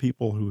lots of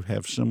people who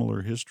have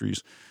similar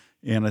histories.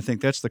 And I think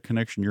that's the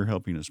connection you're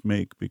helping us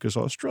make, because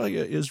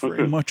Australia is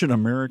very much an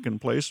American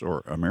place,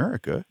 or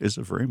America is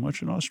very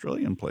much an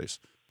Australian place.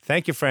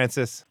 Thank you,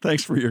 Francis.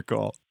 Thanks for your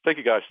call. Thank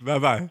you, guys.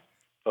 Bye-bye.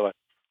 Bye-bye.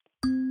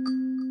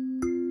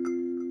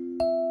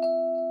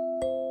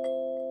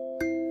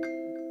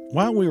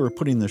 While we were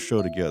putting this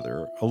show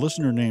together, a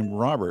listener named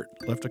Robert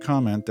left a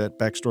comment at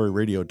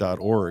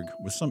backstoryradio.org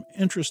with some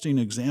interesting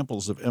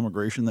examples of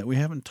emigration that we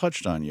haven't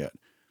touched on yet.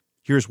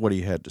 Here's what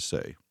he had to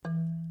say.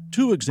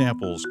 2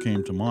 examples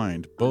came to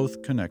mind,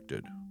 both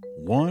connected.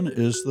 One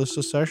is the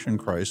secession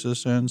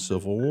crisis and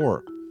Civil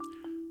War.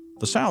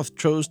 The South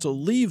chose to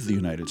leave the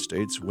United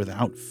States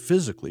without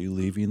physically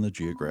leaving the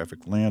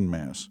geographic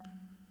landmass.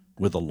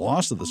 With the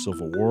loss of the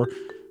Civil War,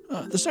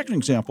 the second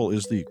example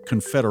is the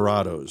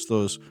Confederados,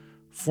 those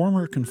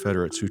former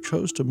Confederates who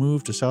chose to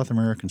move to South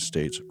American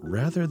states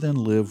rather than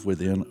live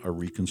within a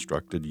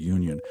reconstructed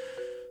union.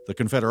 The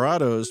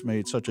Confederados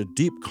made such a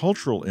deep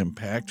cultural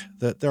impact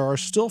that there are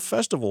still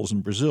festivals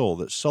in Brazil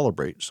that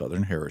celebrate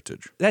Southern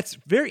heritage. That's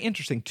very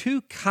interesting.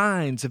 2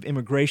 kinds of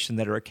immigration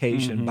that are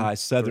occasioned by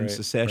Southern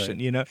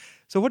secession,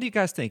 So what do you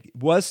guys think?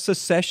 Was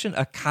secession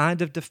a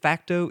kind of de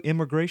facto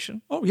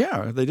immigration? Oh,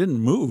 yeah. They didn't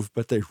move,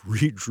 but they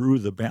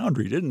redrew the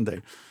boundary, didn't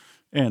they?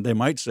 And they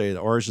might say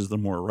that ours is the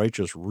more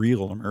righteous,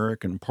 real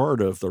American part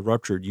of the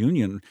ruptured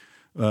union,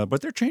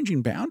 but they're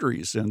changing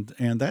boundaries. And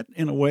that,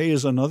 in a way,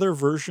 is another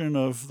version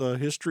of the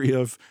history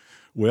of,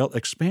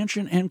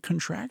 expansion and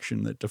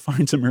contraction that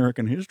defines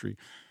American history.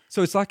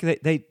 So it's like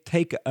they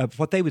take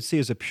what they would see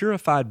as a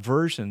purified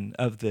version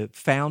of the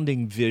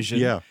founding vision.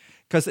 Yeah.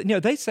 Because,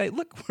 they say,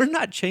 look, we're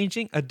not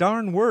changing a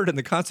darn word in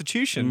the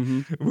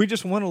Constitution. We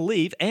just want to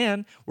leave.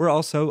 And we're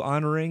also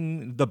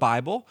honoring the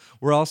Bible.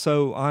 We're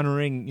also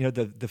honoring,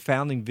 the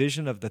founding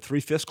vision of the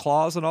 3/5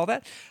 clause and all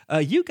that.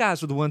 You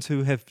guys are the ones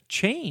who have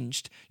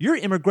changed. You're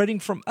immigrating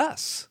from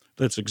us.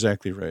 That's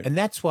exactly right. And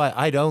that's why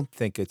I don't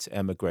think it's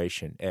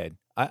emigration, Ed.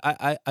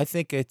 I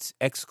think it's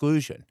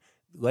exclusion.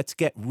 Let's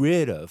get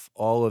rid of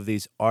all of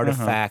these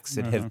artifacts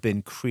that have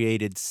been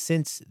created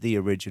since the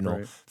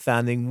original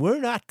founding. We're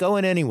not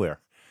going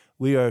anywhere.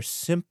 We are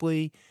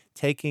simply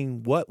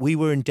taking what we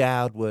were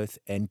endowed with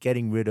and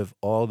getting rid of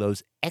all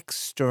those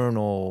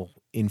external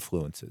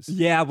influences.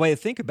 Yeah, a way to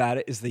think about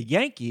it is the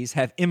Yankees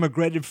have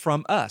immigrated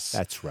from us.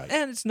 That's right.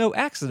 And it's no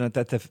accident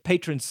that the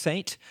patron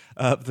saint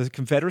of the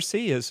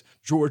Confederacy is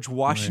George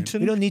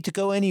Washington. We don't need to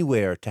go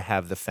anywhere to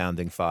have the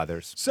founding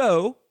fathers.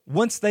 So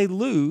once they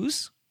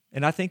lose,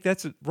 and I think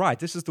that's right,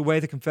 this is the way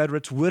the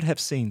Confederates would have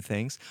seen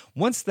things.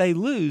 Once they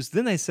lose,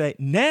 then they say,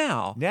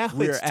 now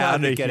we're it's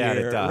time to get out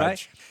of Dodge.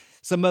 Right?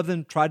 Some of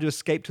them tried to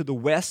escape to the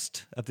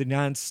west of the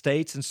United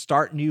States and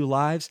start new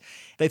lives.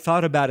 They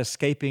thought about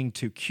escaping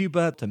to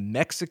Cuba, to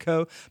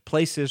Mexico,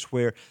 places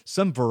where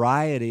some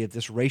variety of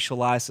this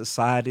racialized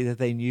society that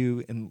they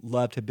knew and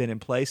loved had been in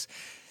place.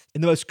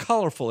 And the most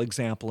colorful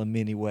example in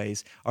many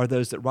ways are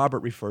those that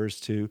Robert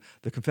refers to,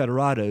 the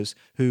Confederados,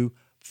 who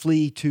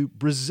flee to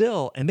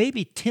Brazil, and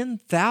maybe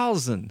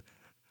 10,000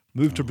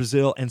 move to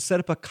Brazil and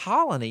set up a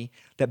colony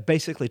that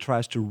basically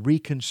tries to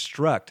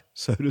reconstruct,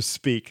 so to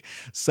speak,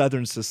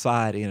 Southern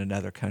society in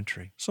another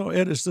country. So,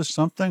 Ed, is this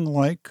something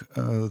like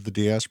the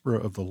diaspora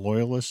of the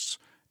Loyalists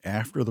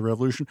after the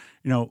Revolution?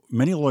 You know,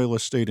 many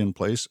Loyalists stayed in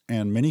place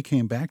and many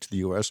came back to the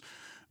U.S.,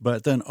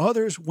 but then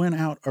others went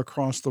out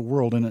across the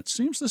world, and it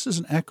seems this is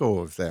an echo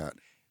of that.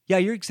 Yeah,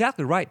 you're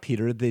exactly right,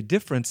 Peter. The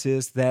difference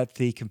is that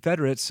the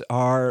Confederates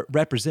are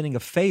representing a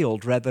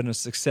failed rather than a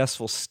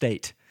successful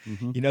state.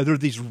 Mm-hmm. You know, there are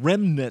these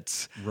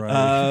remnants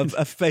of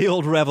a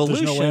failed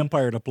revolution. There's no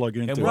empire to plug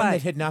into. And one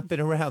that had not been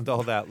around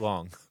all that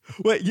long.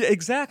 Well, yeah,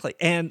 exactly.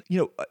 And, you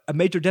know, a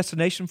major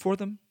destination for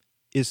them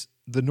is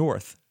the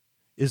North,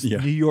 is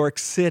New York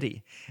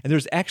City. And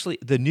there's actually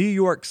the New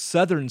York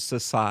Southern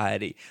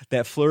Society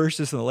that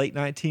flourishes in the late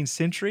 19th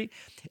century.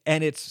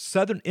 And it's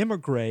Southern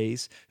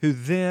immigrants who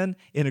then,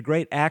 in a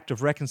great act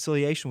of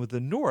reconciliation with the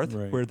North,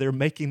 where they're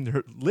making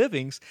their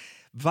livings,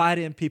 invite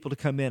in people to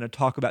come in and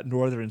talk about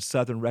Northern and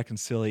Southern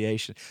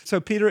reconciliation.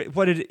 So, Peter,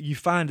 what you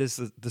find is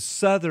the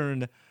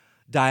Southern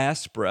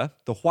diaspora,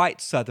 the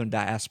white Southern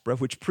diaspora,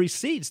 which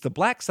precedes the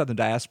black Southern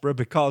diaspora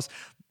because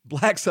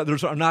black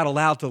Southerners are not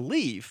allowed to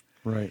leave,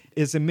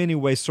 is in many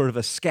ways sort of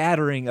a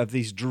scattering of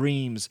these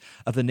dreams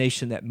of the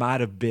nation that might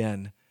have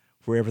been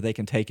wherever they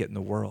can take it in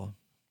the world.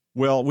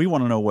 Well, we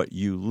want to know what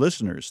you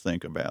listeners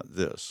think about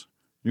this.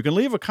 You can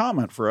leave a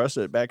comment for us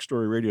at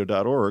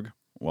backstoryradio.org.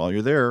 While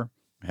you're there,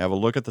 have a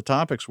look at the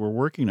topics we're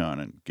working on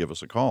and give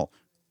us a call.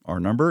 Our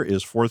number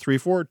is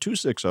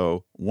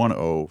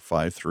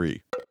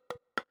 434-260-1053.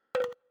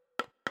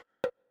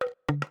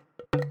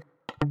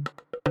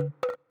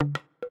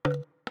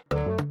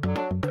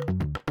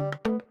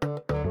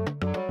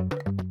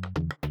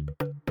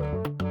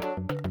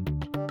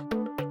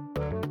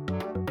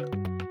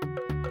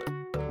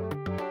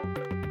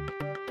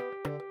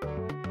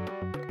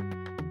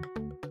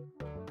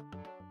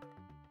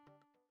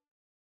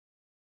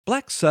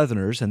 Black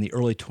Southerners in the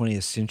early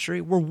 20th century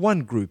were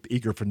one group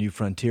eager for new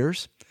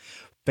frontiers.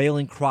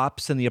 Failing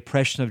crops and the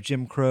oppression of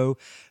Jim Crow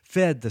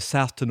fed the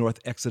south to north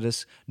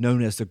exodus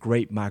known as the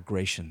Great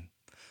Migration.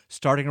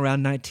 Starting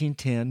around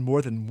 1910,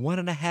 more than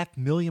 1.5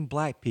 million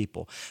black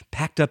people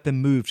packed up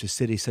and moved to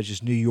cities such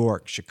as New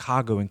York,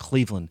 Chicago, and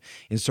Cleveland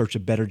in search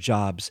of better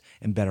jobs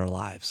and better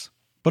lives.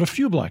 But a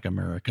few black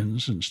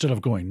Americans, instead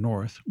of going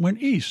north,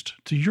 went east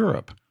to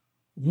Europe.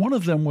 One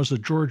of them was a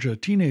Georgia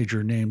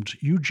teenager named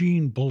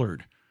Eugene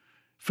Bullard.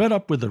 Fed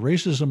up with the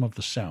racism of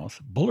the South,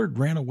 Bullard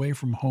ran away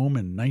from home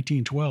in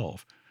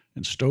 1912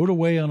 and stowed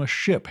away on a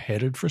ship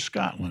headed for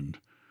Scotland.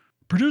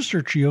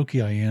 Producer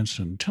Chioki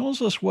Ayanson tells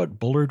us what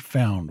Bullard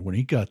found when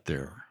he got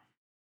there.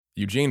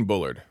 Eugene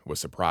Bullard was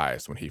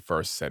surprised when he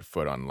first set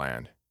foot on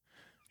land.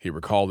 He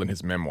recalled in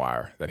his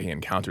memoir that he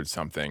encountered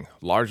something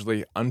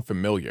largely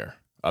unfamiliar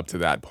up to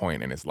that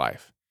point in his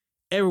life.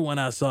 Everyone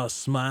I saw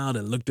smiled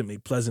and looked at me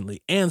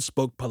pleasantly and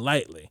spoke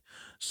politely.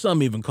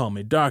 Some even called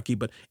me darky,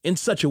 but in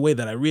such a way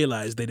that I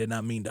realized they did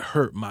not mean to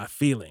hurt my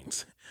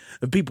feelings.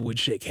 People would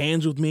shake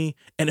hands with me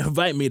and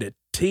invite me to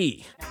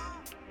tea.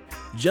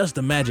 Just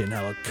imagine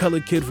how a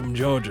colored kid from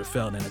Georgia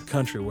felt in a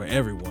country where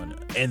everyone,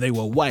 and they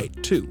were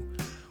white too,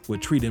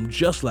 would treat him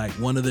just like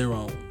one of their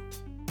own.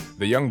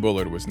 The young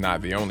Bullard was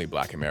not the only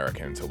black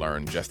American to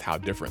learn just how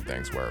different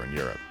things were in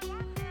Europe.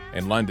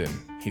 In London,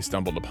 he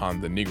stumbled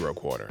upon the Negro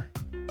Quarter,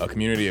 a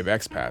community of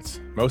expats,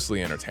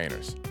 mostly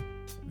entertainers.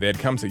 They had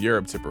come to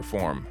Europe to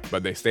perform,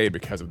 but they stayed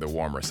because of the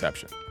warm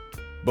reception.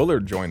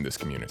 Bullard joined this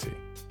community.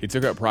 He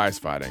took up prize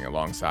fighting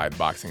alongside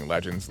boxing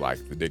legends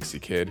like the Dixie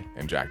Kid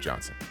and Jack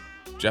Johnson.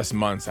 Just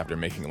months after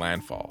making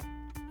landfall,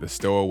 the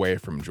stowaway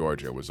from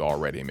Georgia was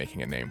already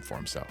making a name for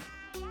himself.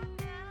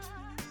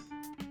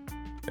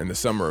 In the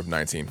summer of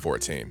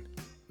 1914,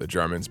 the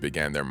Germans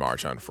began their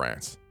march on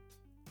France.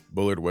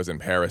 Bullard was in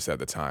Paris at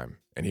the time,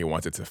 and he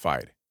wanted to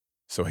fight,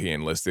 so he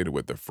enlisted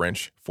with the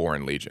French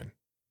Foreign Legion.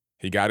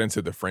 He got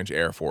into the French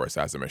Air Force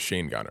as a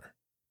machine gunner.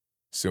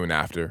 Soon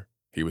after,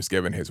 he was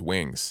given his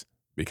wings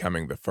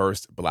becoming the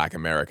first black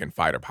American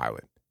fighter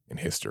pilot in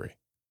history.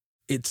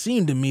 It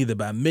seemed to me that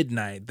by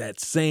midnight that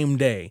same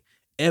day,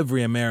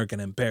 every American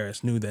in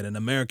Paris knew that an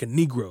American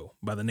Negro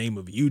by the name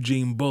of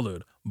Eugene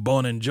Bullard,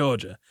 born in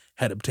Georgia,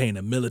 had obtained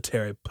a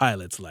military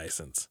pilot's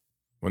license.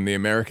 When the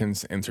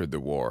Americans entered the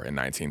war in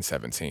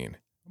 1917,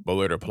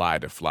 Bullard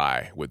applied to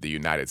fly with the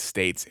United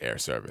States Air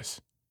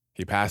Service.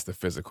 He passed the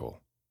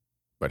physical,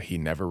 but he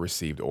never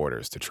received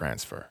orders to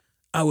transfer.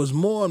 I was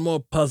more and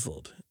more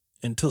puzzled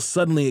until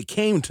suddenly it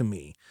came to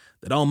me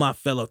that all my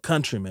fellow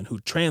countrymen who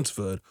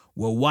transferred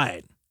were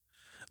white.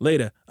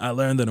 Later, I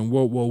learned that in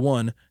World War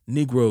I,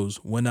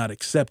 Negroes were not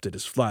accepted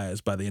as flyers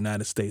by the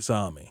United States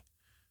Army.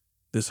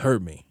 This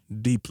hurt me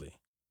deeply.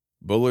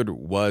 Bullard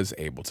was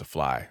able to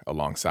fly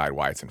alongside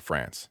whites in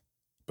France,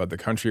 but the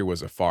country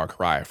was a far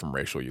cry from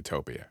racial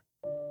utopia.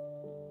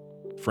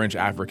 French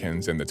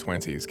Africans in the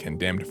 1920s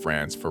condemned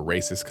France for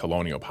racist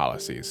colonial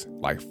policies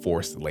like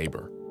forced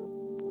labor.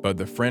 But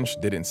the French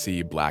didn't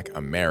see black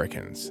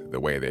Americans the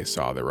way they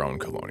saw their own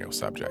colonial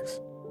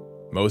subjects.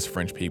 Most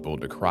French people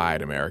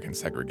decried American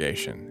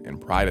segregation and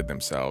prided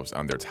themselves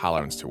on their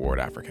tolerance toward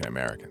African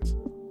Americans.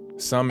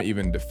 Some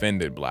even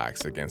defended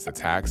blacks against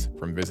attacks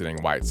from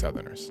visiting white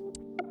Southerners.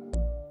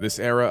 This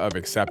era of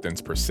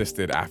acceptance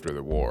persisted after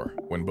the war,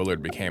 when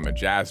Bullard became a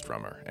jazz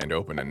drummer and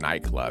opened a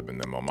nightclub in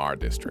the Montmartre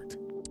district.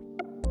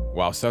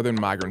 While Southern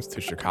migrants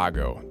to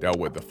Chicago dealt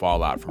with the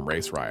fallout from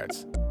race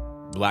riots,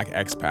 black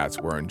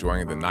expats were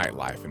enjoying the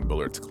nightlife in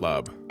Bullard's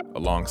club,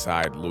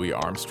 alongside Louis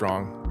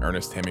Armstrong,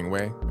 Ernest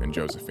Hemingway, and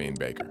Josephine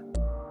Baker.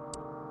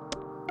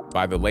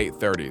 By the late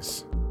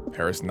 30s,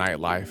 Paris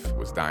nightlife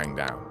was dying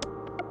down.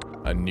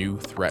 A new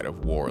threat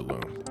of war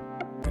loomed.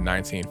 In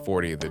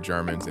 1940, the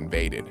Germans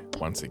invaded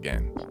once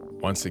again.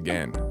 Once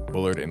again,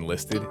 Bullard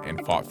enlisted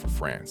and fought for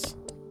France.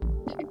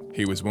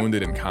 He was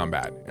wounded in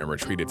combat and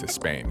retreated to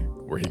Spain,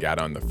 where he got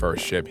on the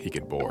first ship he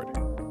could board.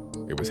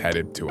 It was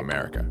headed to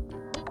America.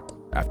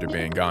 After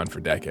being gone for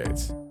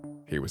decades,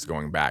 he was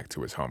going back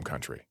to his home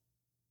country.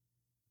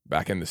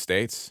 Back in the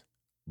States,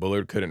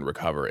 Bullard couldn't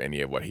recover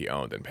any of what he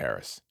owned in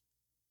Paris.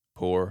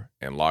 Poor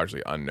and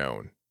largely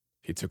unknown,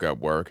 he took up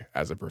work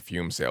as a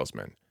perfume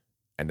salesman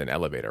and an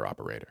elevator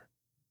operator.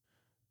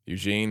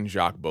 Eugene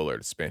Jacques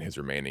Bullard spent his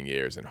remaining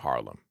years in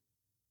Harlem.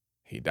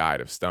 He died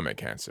of stomach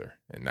cancer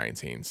in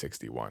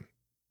 1961.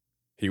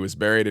 He was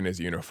buried in his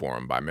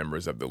uniform by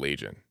members of the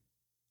Legion.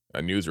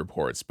 A news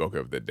report spoke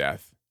of the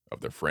death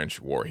of the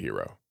French war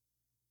hero.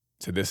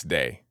 To this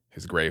day,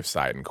 his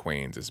gravesite in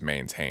Queens is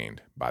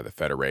maintained by the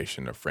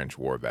Federation of French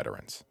War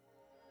Veterans.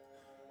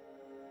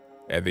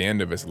 At the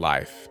end of his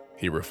life,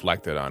 he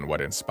reflected on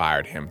what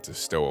inspired him to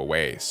stow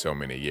away so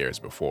many years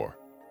before.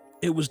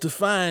 It was to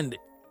find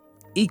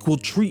equal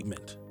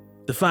treatment,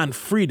 to find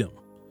freedom,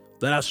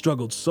 that I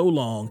struggled so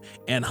long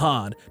and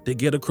hard to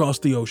get across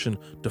the ocean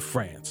to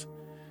France.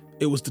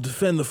 It was to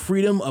defend the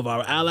freedom of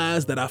our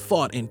allies that I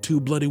fought in 2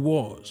 bloody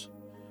wars.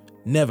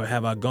 Never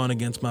have I gone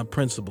against my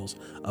principles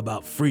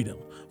about freedom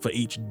for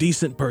each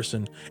decent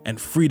person and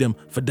freedom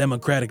for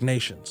democratic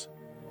nations.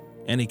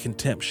 Any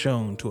contempt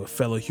shown to a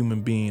fellow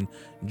human being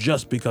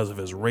just because of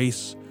his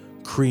race,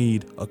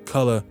 creed, or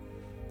color,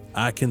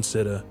 I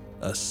consider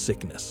a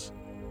sickness.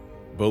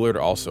 Bullard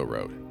also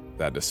wrote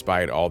that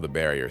despite all the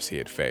barriers he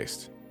had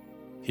faced,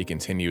 he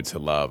continued to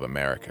love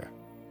America,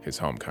 his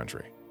home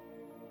country.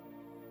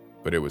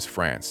 But it was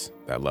France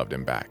that loved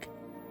him back.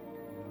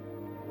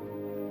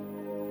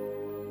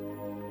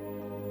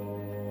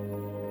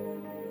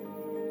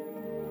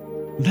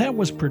 That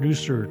was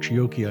producer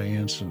Chiokia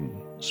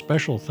Anson.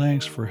 Special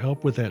thanks for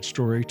help with that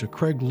story to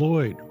Craig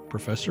Lloyd,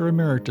 Professor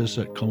Emeritus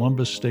at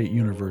Columbus State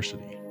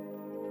University.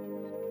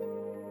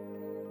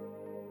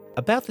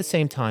 About the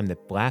same time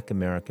that black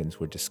Americans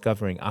were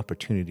discovering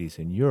opportunities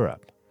in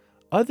Europe,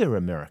 other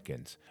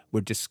Americans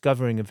were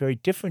discovering a very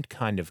different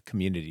kind of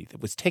community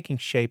that was taking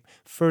shape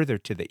further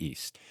to the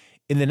east.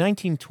 In the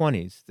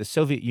 1920s, the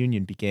Soviet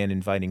Union began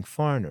inviting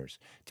foreigners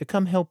to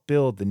come help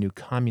build the new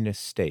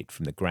communist state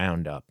from the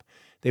ground up.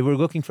 They were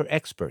looking for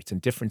experts in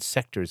different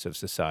sectors of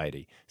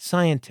society,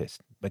 scientists,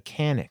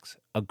 mechanics,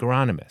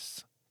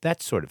 agronomists,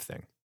 that sort of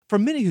thing. For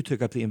many who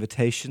took up the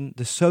invitation,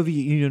 the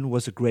Soviet Union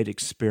was a great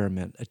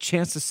experiment, a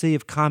chance to see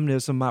if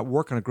communism might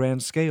work on a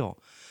grand scale.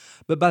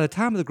 But by the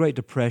time of the Great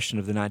Depression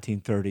of the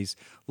 1930s,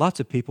 lots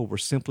of people were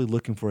simply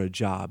looking for a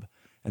job,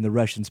 and the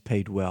Russians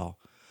paid well.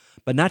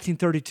 By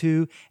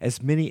 1932,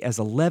 as many as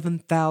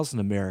 11,000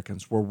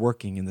 Americans were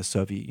working in the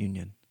Soviet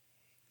Union.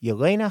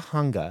 Yelena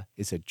Hunga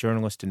is a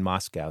journalist in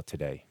Moscow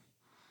today.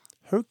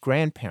 Her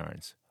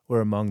grandparents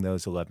were among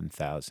those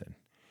 11,000.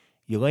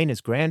 Yelena's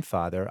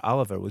grandfather,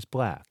 Oliver, was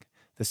black,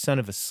 the son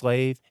of a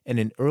slave and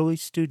an early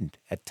student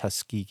at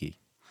Tuskegee.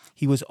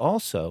 He was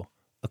also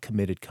a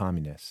committed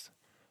communist.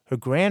 Her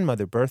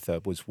grandmother,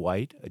 Bertha, was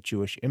white, a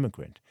Jewish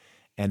immigrant,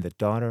 and the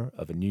daughter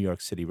of a New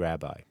York City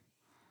rabbi.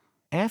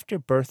 After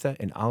Bertha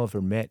and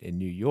Oliver met in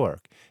New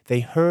York, they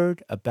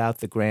heard about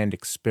the grand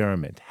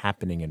experiment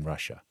happening in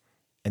Russia,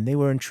 and they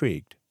were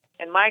intrigued.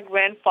 And my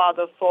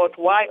grandfather thought,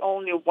 why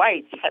only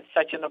whites had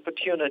such an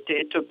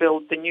opportunity to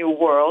build the new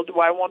world?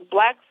 Why won't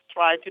blacks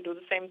try to do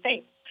the same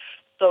thing.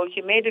 So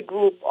he made a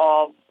group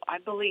of, I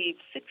believe,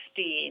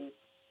 16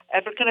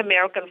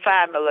 African-American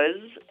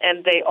families,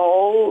 and they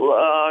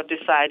all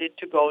decided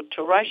to go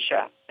to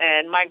Russia.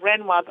 And my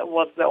grandmother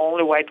was the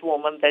only white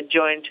woman that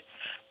joined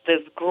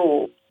this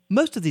group.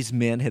 Most of these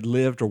men had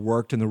lived or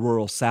worked in the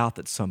rural South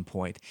at some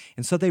point,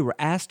 and so they were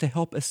asked to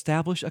help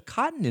establish a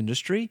cotton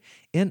industry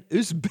in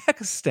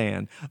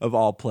Uzbekistan, of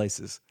all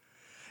places.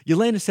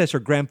 Yelena says her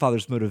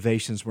grandfather's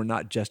motivations were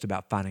not just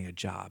about finding a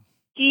job.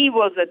 He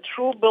was a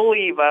true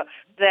believer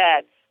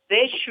that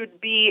there should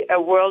be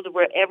a world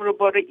where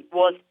everybody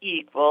was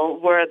equal,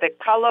 where the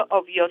color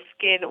of your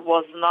skin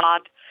was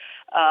not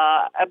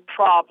a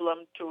problem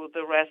to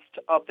the rest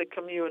of the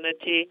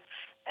community.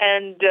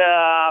 And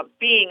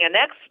being an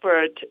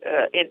expert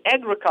in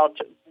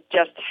agriculture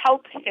just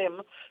helped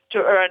him to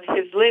earn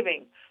his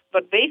living.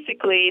 But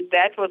basically,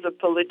 that was a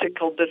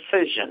political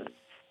decision.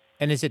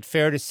 And is it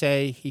fair to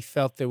say he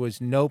felt there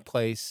was no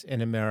place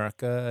in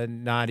America,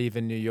 not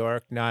even New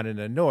York, not in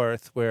the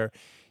North, where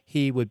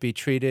he would be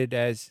treated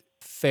as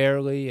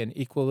fairly and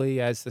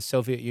equally as the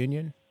Soviet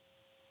Union?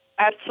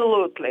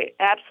 Absolutely,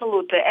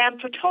 absolutely.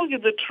 And to tell you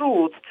the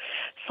truth,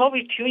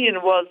 Soviet Union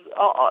was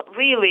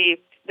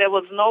really, there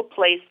was no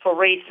place for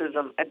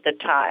racism at the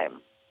time.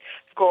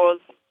 Of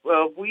course,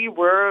 we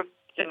were,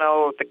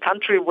 the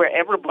country where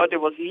everybody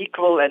was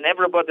equal and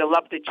everybody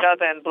loved each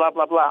other and blah,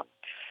 blah, blah.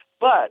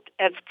 But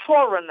as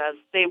foreigners,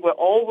 they were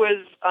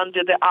always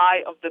under the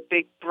eye of the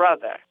big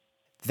brother.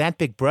 That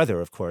big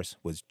brother, of course,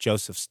 was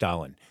Joseph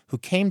Stalin, who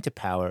came to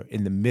power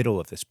in the middle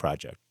of this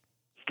project.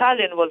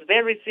 Stalin was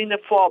very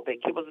xenophobic.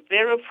 He was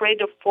very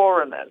afraid of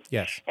foreigners.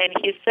 Yes. And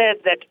he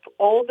said that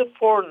all the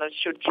foreigners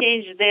should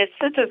change their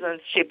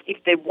citizenship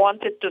if they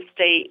wanted to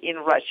stay in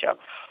Russia,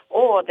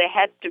 or they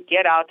had to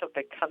get out of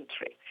the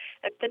country.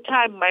 At the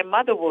time my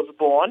mother was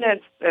born, and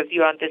as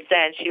you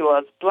understand, she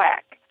was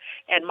black.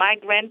 And my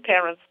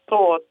grandparents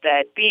thought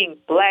that being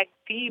black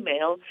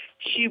female,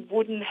 she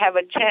wouldn't have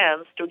a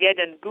chance to get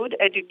a good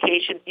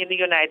education in the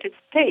United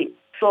States.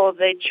 So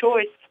their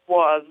choice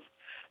was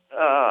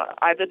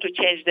either to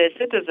change their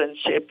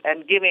citizenship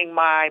and giving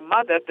my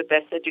mother the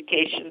best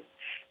education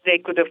they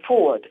could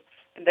afford.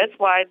 And that's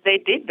why they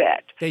did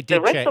that. They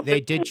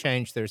did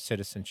change their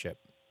citizenship.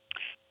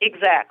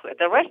 Exactly.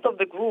 The rest of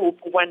the group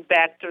went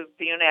back to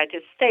the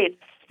United States.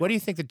 What do you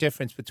think the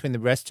difference between the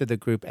rest of the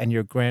group and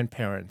your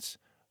grandparents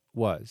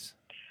was?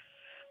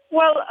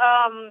 Well,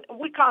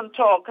 we can't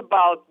talk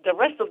about the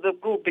rest of the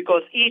group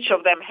because each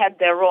of them had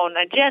their own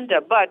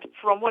agenda. But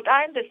from what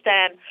I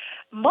understand,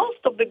 most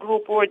of the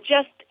group were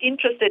just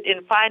interested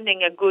in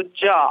finding a good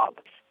job.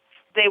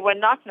 They were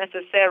not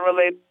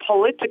necessarily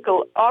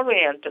political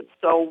oriented.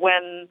 So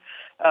when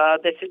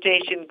the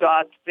situation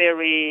got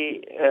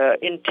very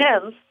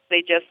intense,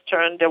 they just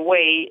turned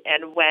away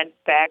and went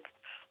back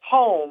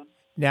home.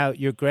 Now,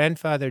 your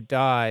grandfather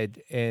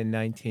died in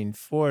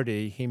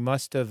 1940. He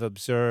must have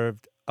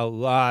observed a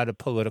lot of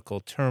political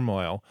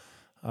turmoil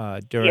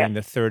during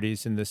the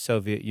 30s in the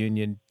Soviet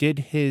Union. Did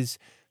his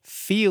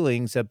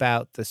feelings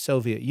about the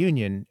Soviet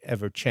Union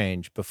ever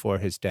change before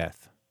his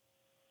death?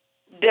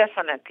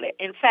 Definitely.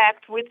 In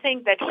fact, we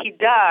think that he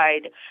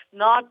died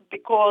not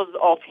because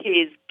of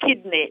his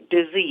kidney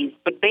disease,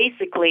 but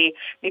basically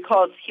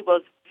because he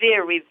was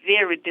very,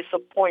 very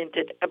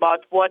disappointed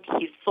about what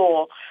he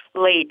saw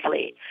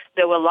lately.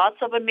 There were lots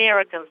of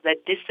Americans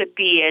that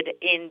disappeared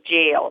in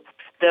jail.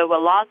 There were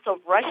lots of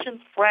Russian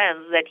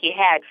friends that he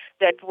had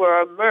that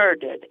were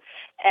murdered.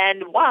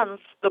 And once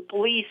the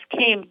police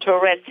came to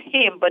arrest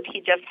him, but he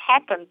just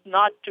happened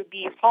not to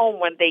be home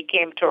when they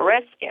came to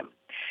arrest him.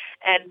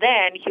 And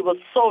then he was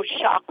so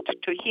shocked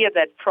to hear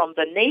that from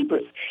the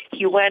neighbors.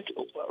 He went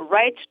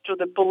right to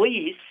the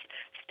police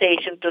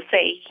station to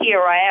say,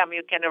 here I am,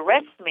 you can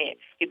arrest me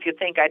if you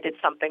think I did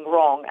something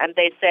wrong. And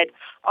they said,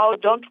 oh,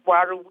 don't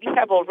worry, we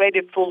have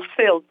already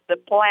fulfilled the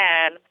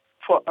plan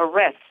for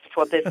arrest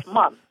for this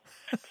month.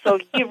 So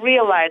he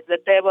realized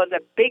that there was a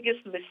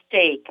biggest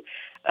mistake.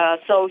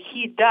 So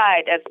he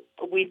died, as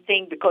we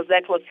think, because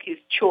that was his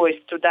choice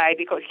to die,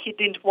 because he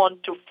didn't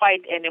want to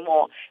fight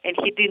anymore, and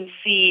he didn't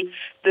see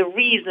the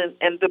reason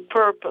and the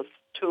purpose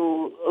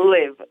to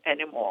live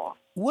anymore.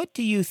 What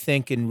do you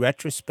think, in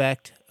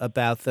retrospect,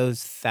 about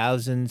those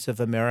thousands of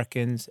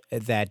Americans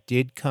that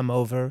did come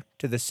over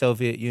to the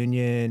Soviet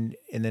Union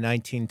in the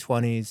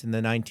 1920s and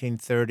the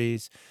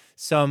 1930s,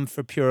 some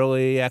for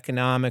purely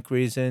economic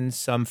reasons,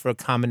 some for a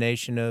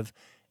combination of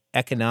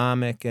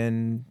economic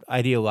and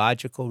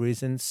ideological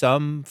reasons,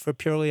 some for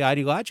purely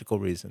ideological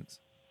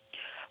reasons?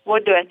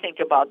 What do I think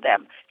about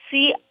them?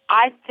 See,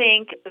 I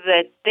think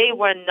that they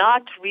were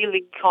not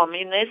really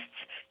communists.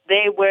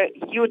 They were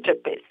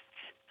utopists.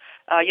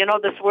 You know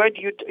this word,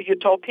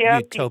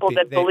 utopia? People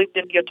that believed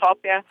in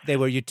utopia? They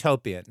were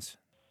utopians.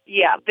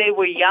 Yeah, they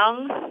were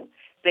young.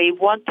 They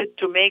wanted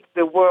to make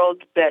the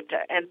world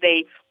better, and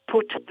they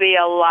put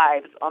their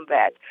lives on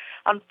that.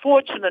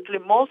 Unfortunately,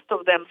 most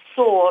of them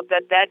saw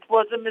that that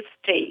was a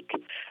mistake,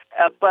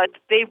 but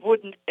they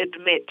wouldn't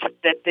admit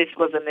that this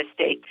was a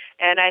mistake.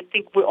 And I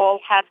think we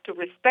all have to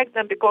respect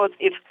them, because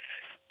if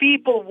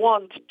people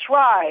won't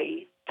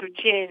try to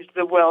change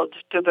the world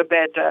to the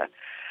better,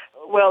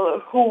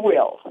 well, who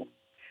will?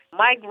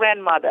 My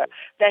grandmother,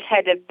 that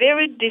had a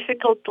very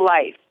difficult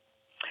life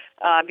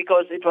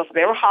because it was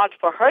very hard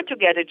for her to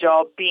get a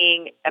job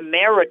being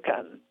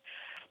American.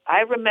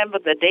 I remember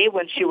the day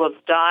when she was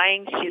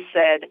dying, she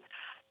said,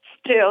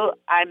 still,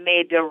 I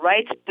made the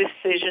right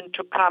decision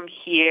to come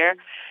here,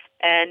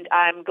 and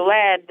I'm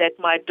glad that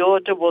my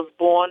daughter was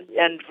born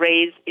and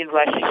raised in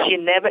Russia. She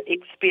never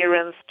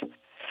experienced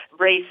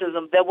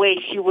racism the way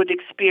she would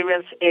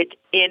experience it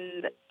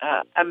in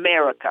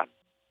America.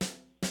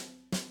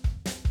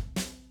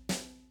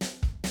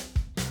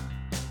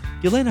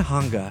 Yelena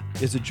Hanga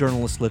is a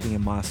journalist living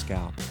in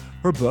Moscow.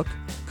 Her book,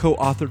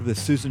 co-authored with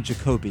Susan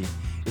Jacoby,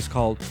 is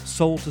called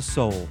Soul to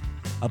Soul,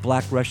 A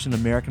Black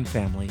Russian-American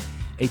Family,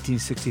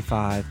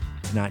 1865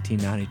 to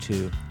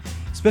 1992.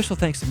 Special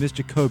thanks to Ms.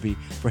 Jacoby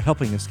for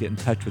helping us get in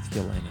touch with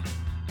Yelena.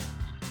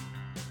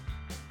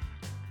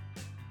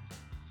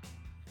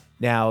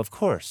 Now, of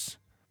course,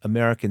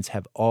 Americans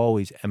have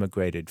always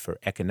emigrated for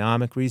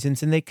economic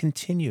reasons, and they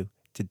continue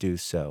to do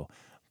so.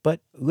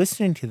 But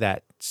listening to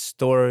that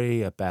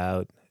story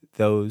about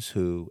those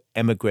who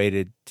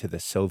emigrated to the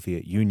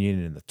Soviet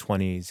Union in the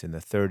 20s and the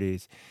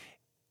 30s,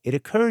 it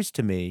occurs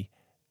to me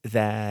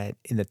that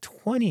in the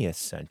 20th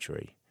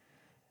century,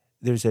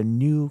 there's a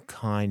new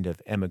kind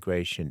of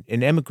emigration,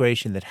 an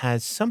emigration that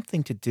has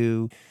something to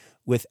do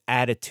with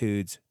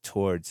attitudes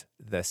towards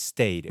the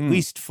state, at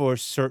least for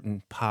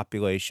certain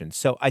populations.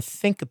 So I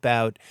think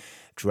about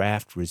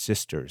draft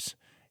resistors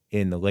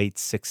in the late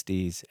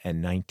 60s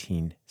and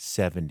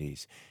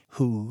 1970s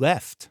who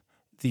left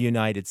the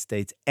United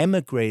States,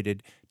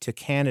 emigrated to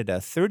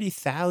Canada,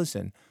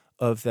 30,000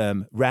 of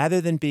them, rather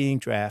than being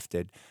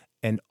drafted,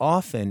 and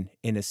often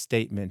in a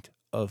statement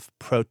of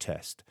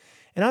protest.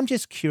 And I'm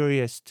just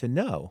curious to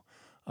know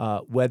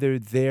whether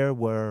there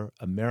were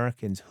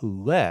Americans who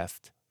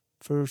left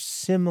for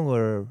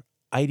similar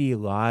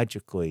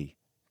ideologically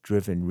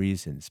driven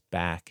reasons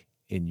back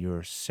in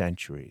your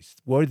centuries.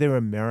 Were there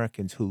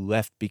Americans who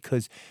left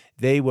because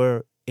they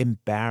were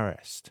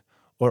embarrassed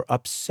or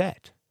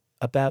upset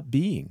about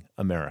being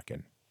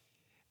American?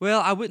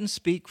 Well, I wouldn't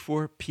speak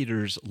for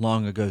Peter's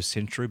long ago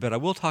century, but I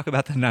will talk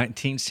about the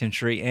 19th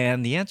century.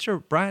 And the answer,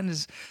 Brian,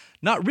 is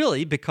not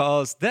really,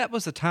 because that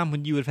was the time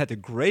when you would have had the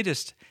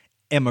greatest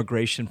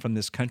emigration from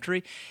this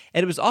country.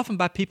 And it was often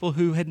by people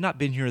who had not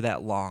been here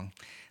that long.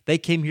 They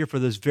came here for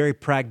those very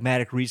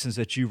pragmatic reasons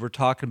that you were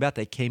talking about.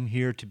 They came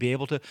here to be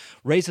able to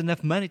raise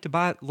enough money to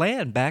buy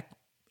land back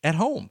at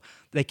home.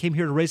 They came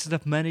here to raise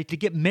enough money to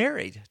get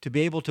married, to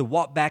be able to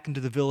walk back into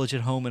the village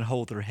at home and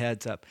hold their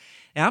heads up.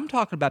 And I'm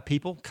talking about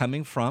people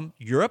coming from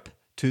Europe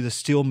to the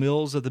steel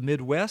mills of the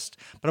Midwest,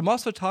 but I'm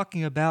also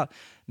talking about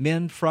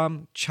men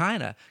from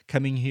China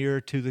coming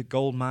here to the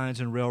gold mines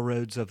and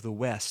railroads of the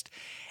West.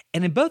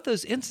 And in both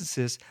those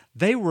instances,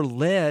 they were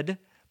led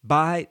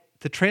by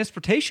the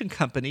transportation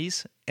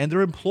companies and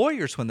their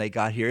employers when they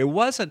got here. It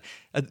wasn't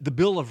the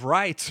Bill of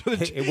Rights.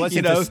 It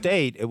wasn't the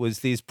state. It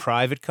was these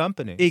private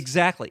companies.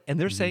 Exactly. And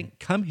they're saying,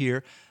 come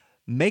here,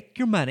 make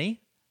your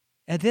money,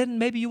 and then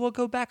maybe you will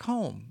go back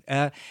home.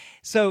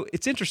 So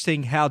it's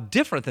interesting how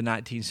different the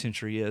 19th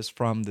century is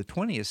from the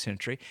 20th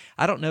century.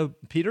 I don't know,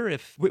 Peter,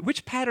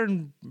 which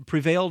pattern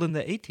prevailed in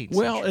the 18th century?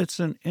 Well, it's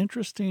an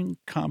interesting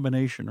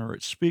combination, or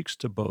it speaks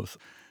to both.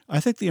 I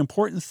think the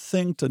important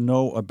thing to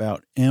know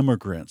about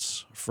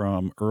immigrants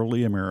from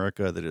early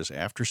America, that is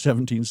after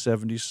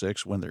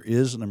 1776, when there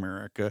is an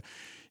America,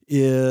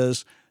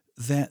 is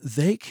that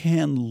they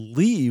can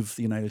leave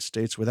the United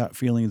States without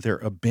feeling they're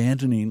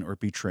abandoning or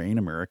betraying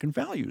American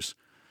values.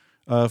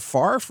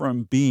 Far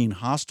from being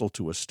hostile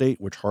to a state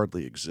which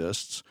hardly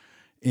exists,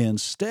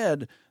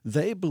 instead,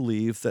 they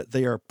believe that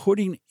they are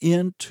putting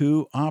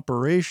into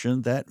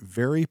operation that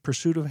very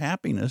pursuit of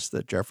happiness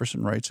that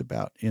Jefferson writes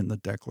about in the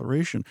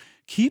Declaration.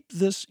 Keep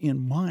this in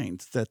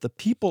mind, that the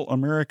people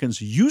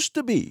Americans used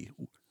to be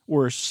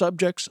were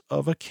subjects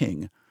of a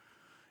king.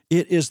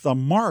 It is the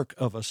mark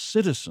of a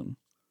citizen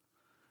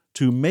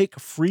to make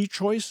free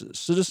choices.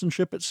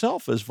 Citizenship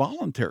itself is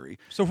voluntary.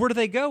 So where do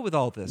they go with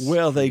all this?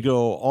 Well, they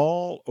go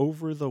all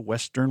over the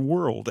Western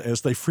world, as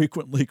they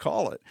frequently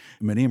call it.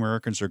 Many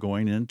Americans are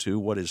going into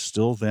what is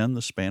still then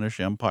the Spanish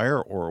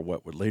Empire, or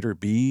what would later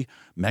be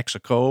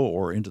Mexico,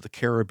 or into the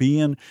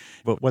Caribbean.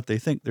 But what they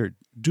think they're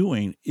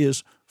doing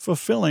is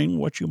fulfilling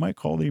what you might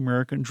call the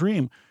American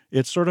dream.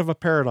 It's sort of a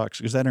paradox,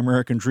 because that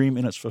American dream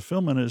in its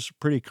fulfillment is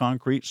pretty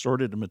concrete,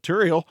 sordid, and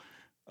material.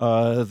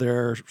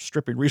 They're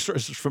stripping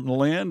resources from the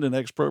land and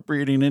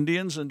expropriating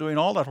Indians and doing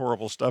all that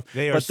horrible stuff.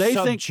 They are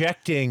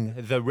subjecting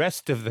the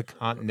rest of the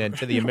continent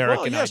to the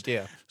American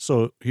idea.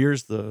 So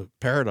here's the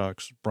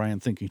paradox, Brian,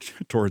 thinking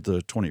toward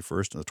the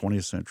 21st and the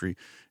 20th century,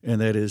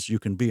 and that is you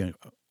can be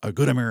a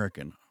good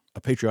American,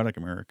 a patriotic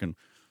American,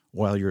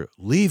 while you're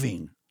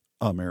leaving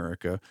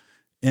America.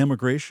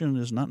 Immigration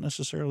is not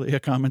necessarily a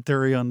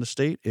commentary on the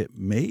state. It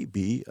may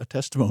be a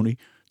testimony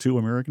to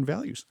American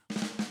values.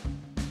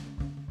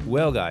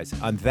 Well, guys,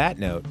 on that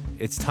note,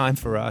 it's time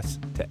for us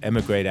to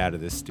emigrate out of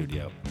this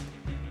studio.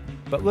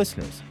 But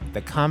listeners,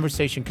 the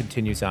conversation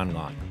continues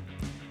online.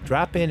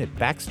 Drop in at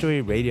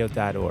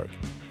backstoryradio.org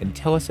and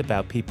tell us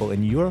about people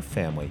in your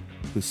family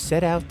who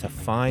set out to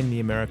find the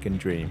American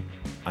dream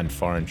on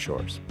foreign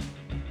shores.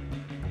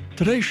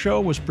 Today's show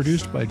was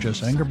produced by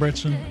Jess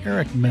Engebretson,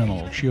 Eric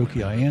Mennel,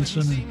 Chioki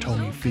Ianson, and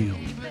Tony Field.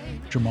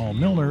 Jamal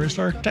Milner is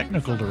our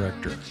technical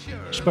director.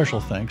 Special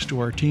thanks to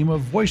our team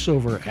of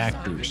voiceover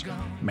actors,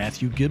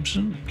 Matthew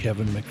Gibson,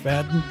 Kevin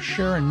McFadden,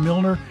 Sharon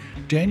Milner,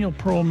 Daniel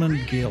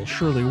Perlman, Gail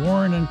Shirley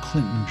Warren, and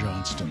Clinton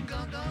Johnston.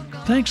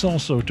 Thanks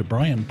also to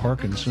Brian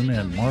Parkinson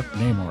and Mark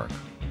Neymark,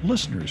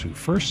 listeners who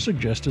first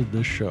suggested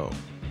this show.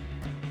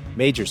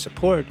 Major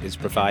support is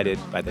provided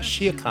by the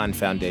Shia Khan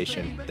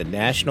Foundation, the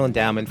National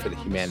Endowment for the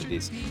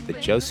Humanities, the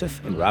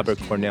Joseph and Robert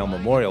Cornell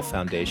Memorial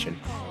Foundation,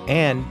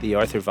 and the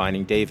Arthur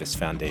Vining Davis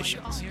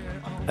Foundations.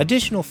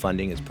 Additional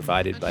funding is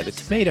provided by the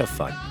Tomato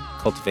Fund,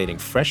 cultivating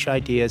fresh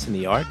ideas in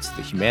the arts,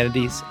 the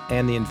humanities,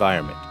 and the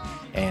environment,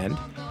 and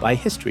by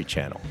History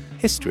Channel,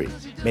 history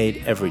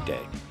made every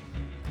day.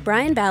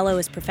 Brian Ballow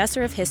is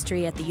professor of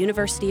history at the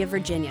University of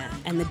Virginia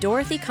and the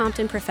Dorothy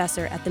Compton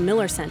Professor at the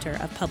Miller Center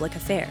of Public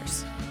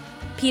Affairs.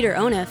 Peter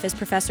Onuf is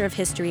professor of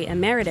history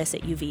emeritus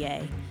at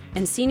UVA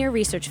and senior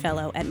research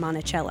fellow at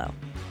Monticello.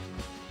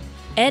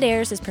 Ed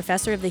Ayers is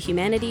professor of the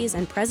humanities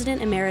and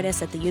president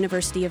emeritus at the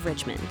University of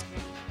Richmond.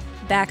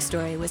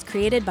 Backstory was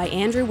created by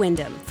Andrew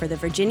Wyndham for the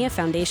Virginia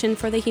Foundation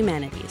for the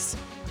Humanities.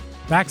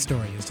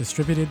 Backstory is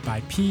distributed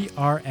by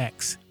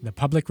PRX, the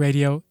Public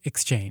Radio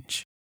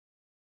Exchange.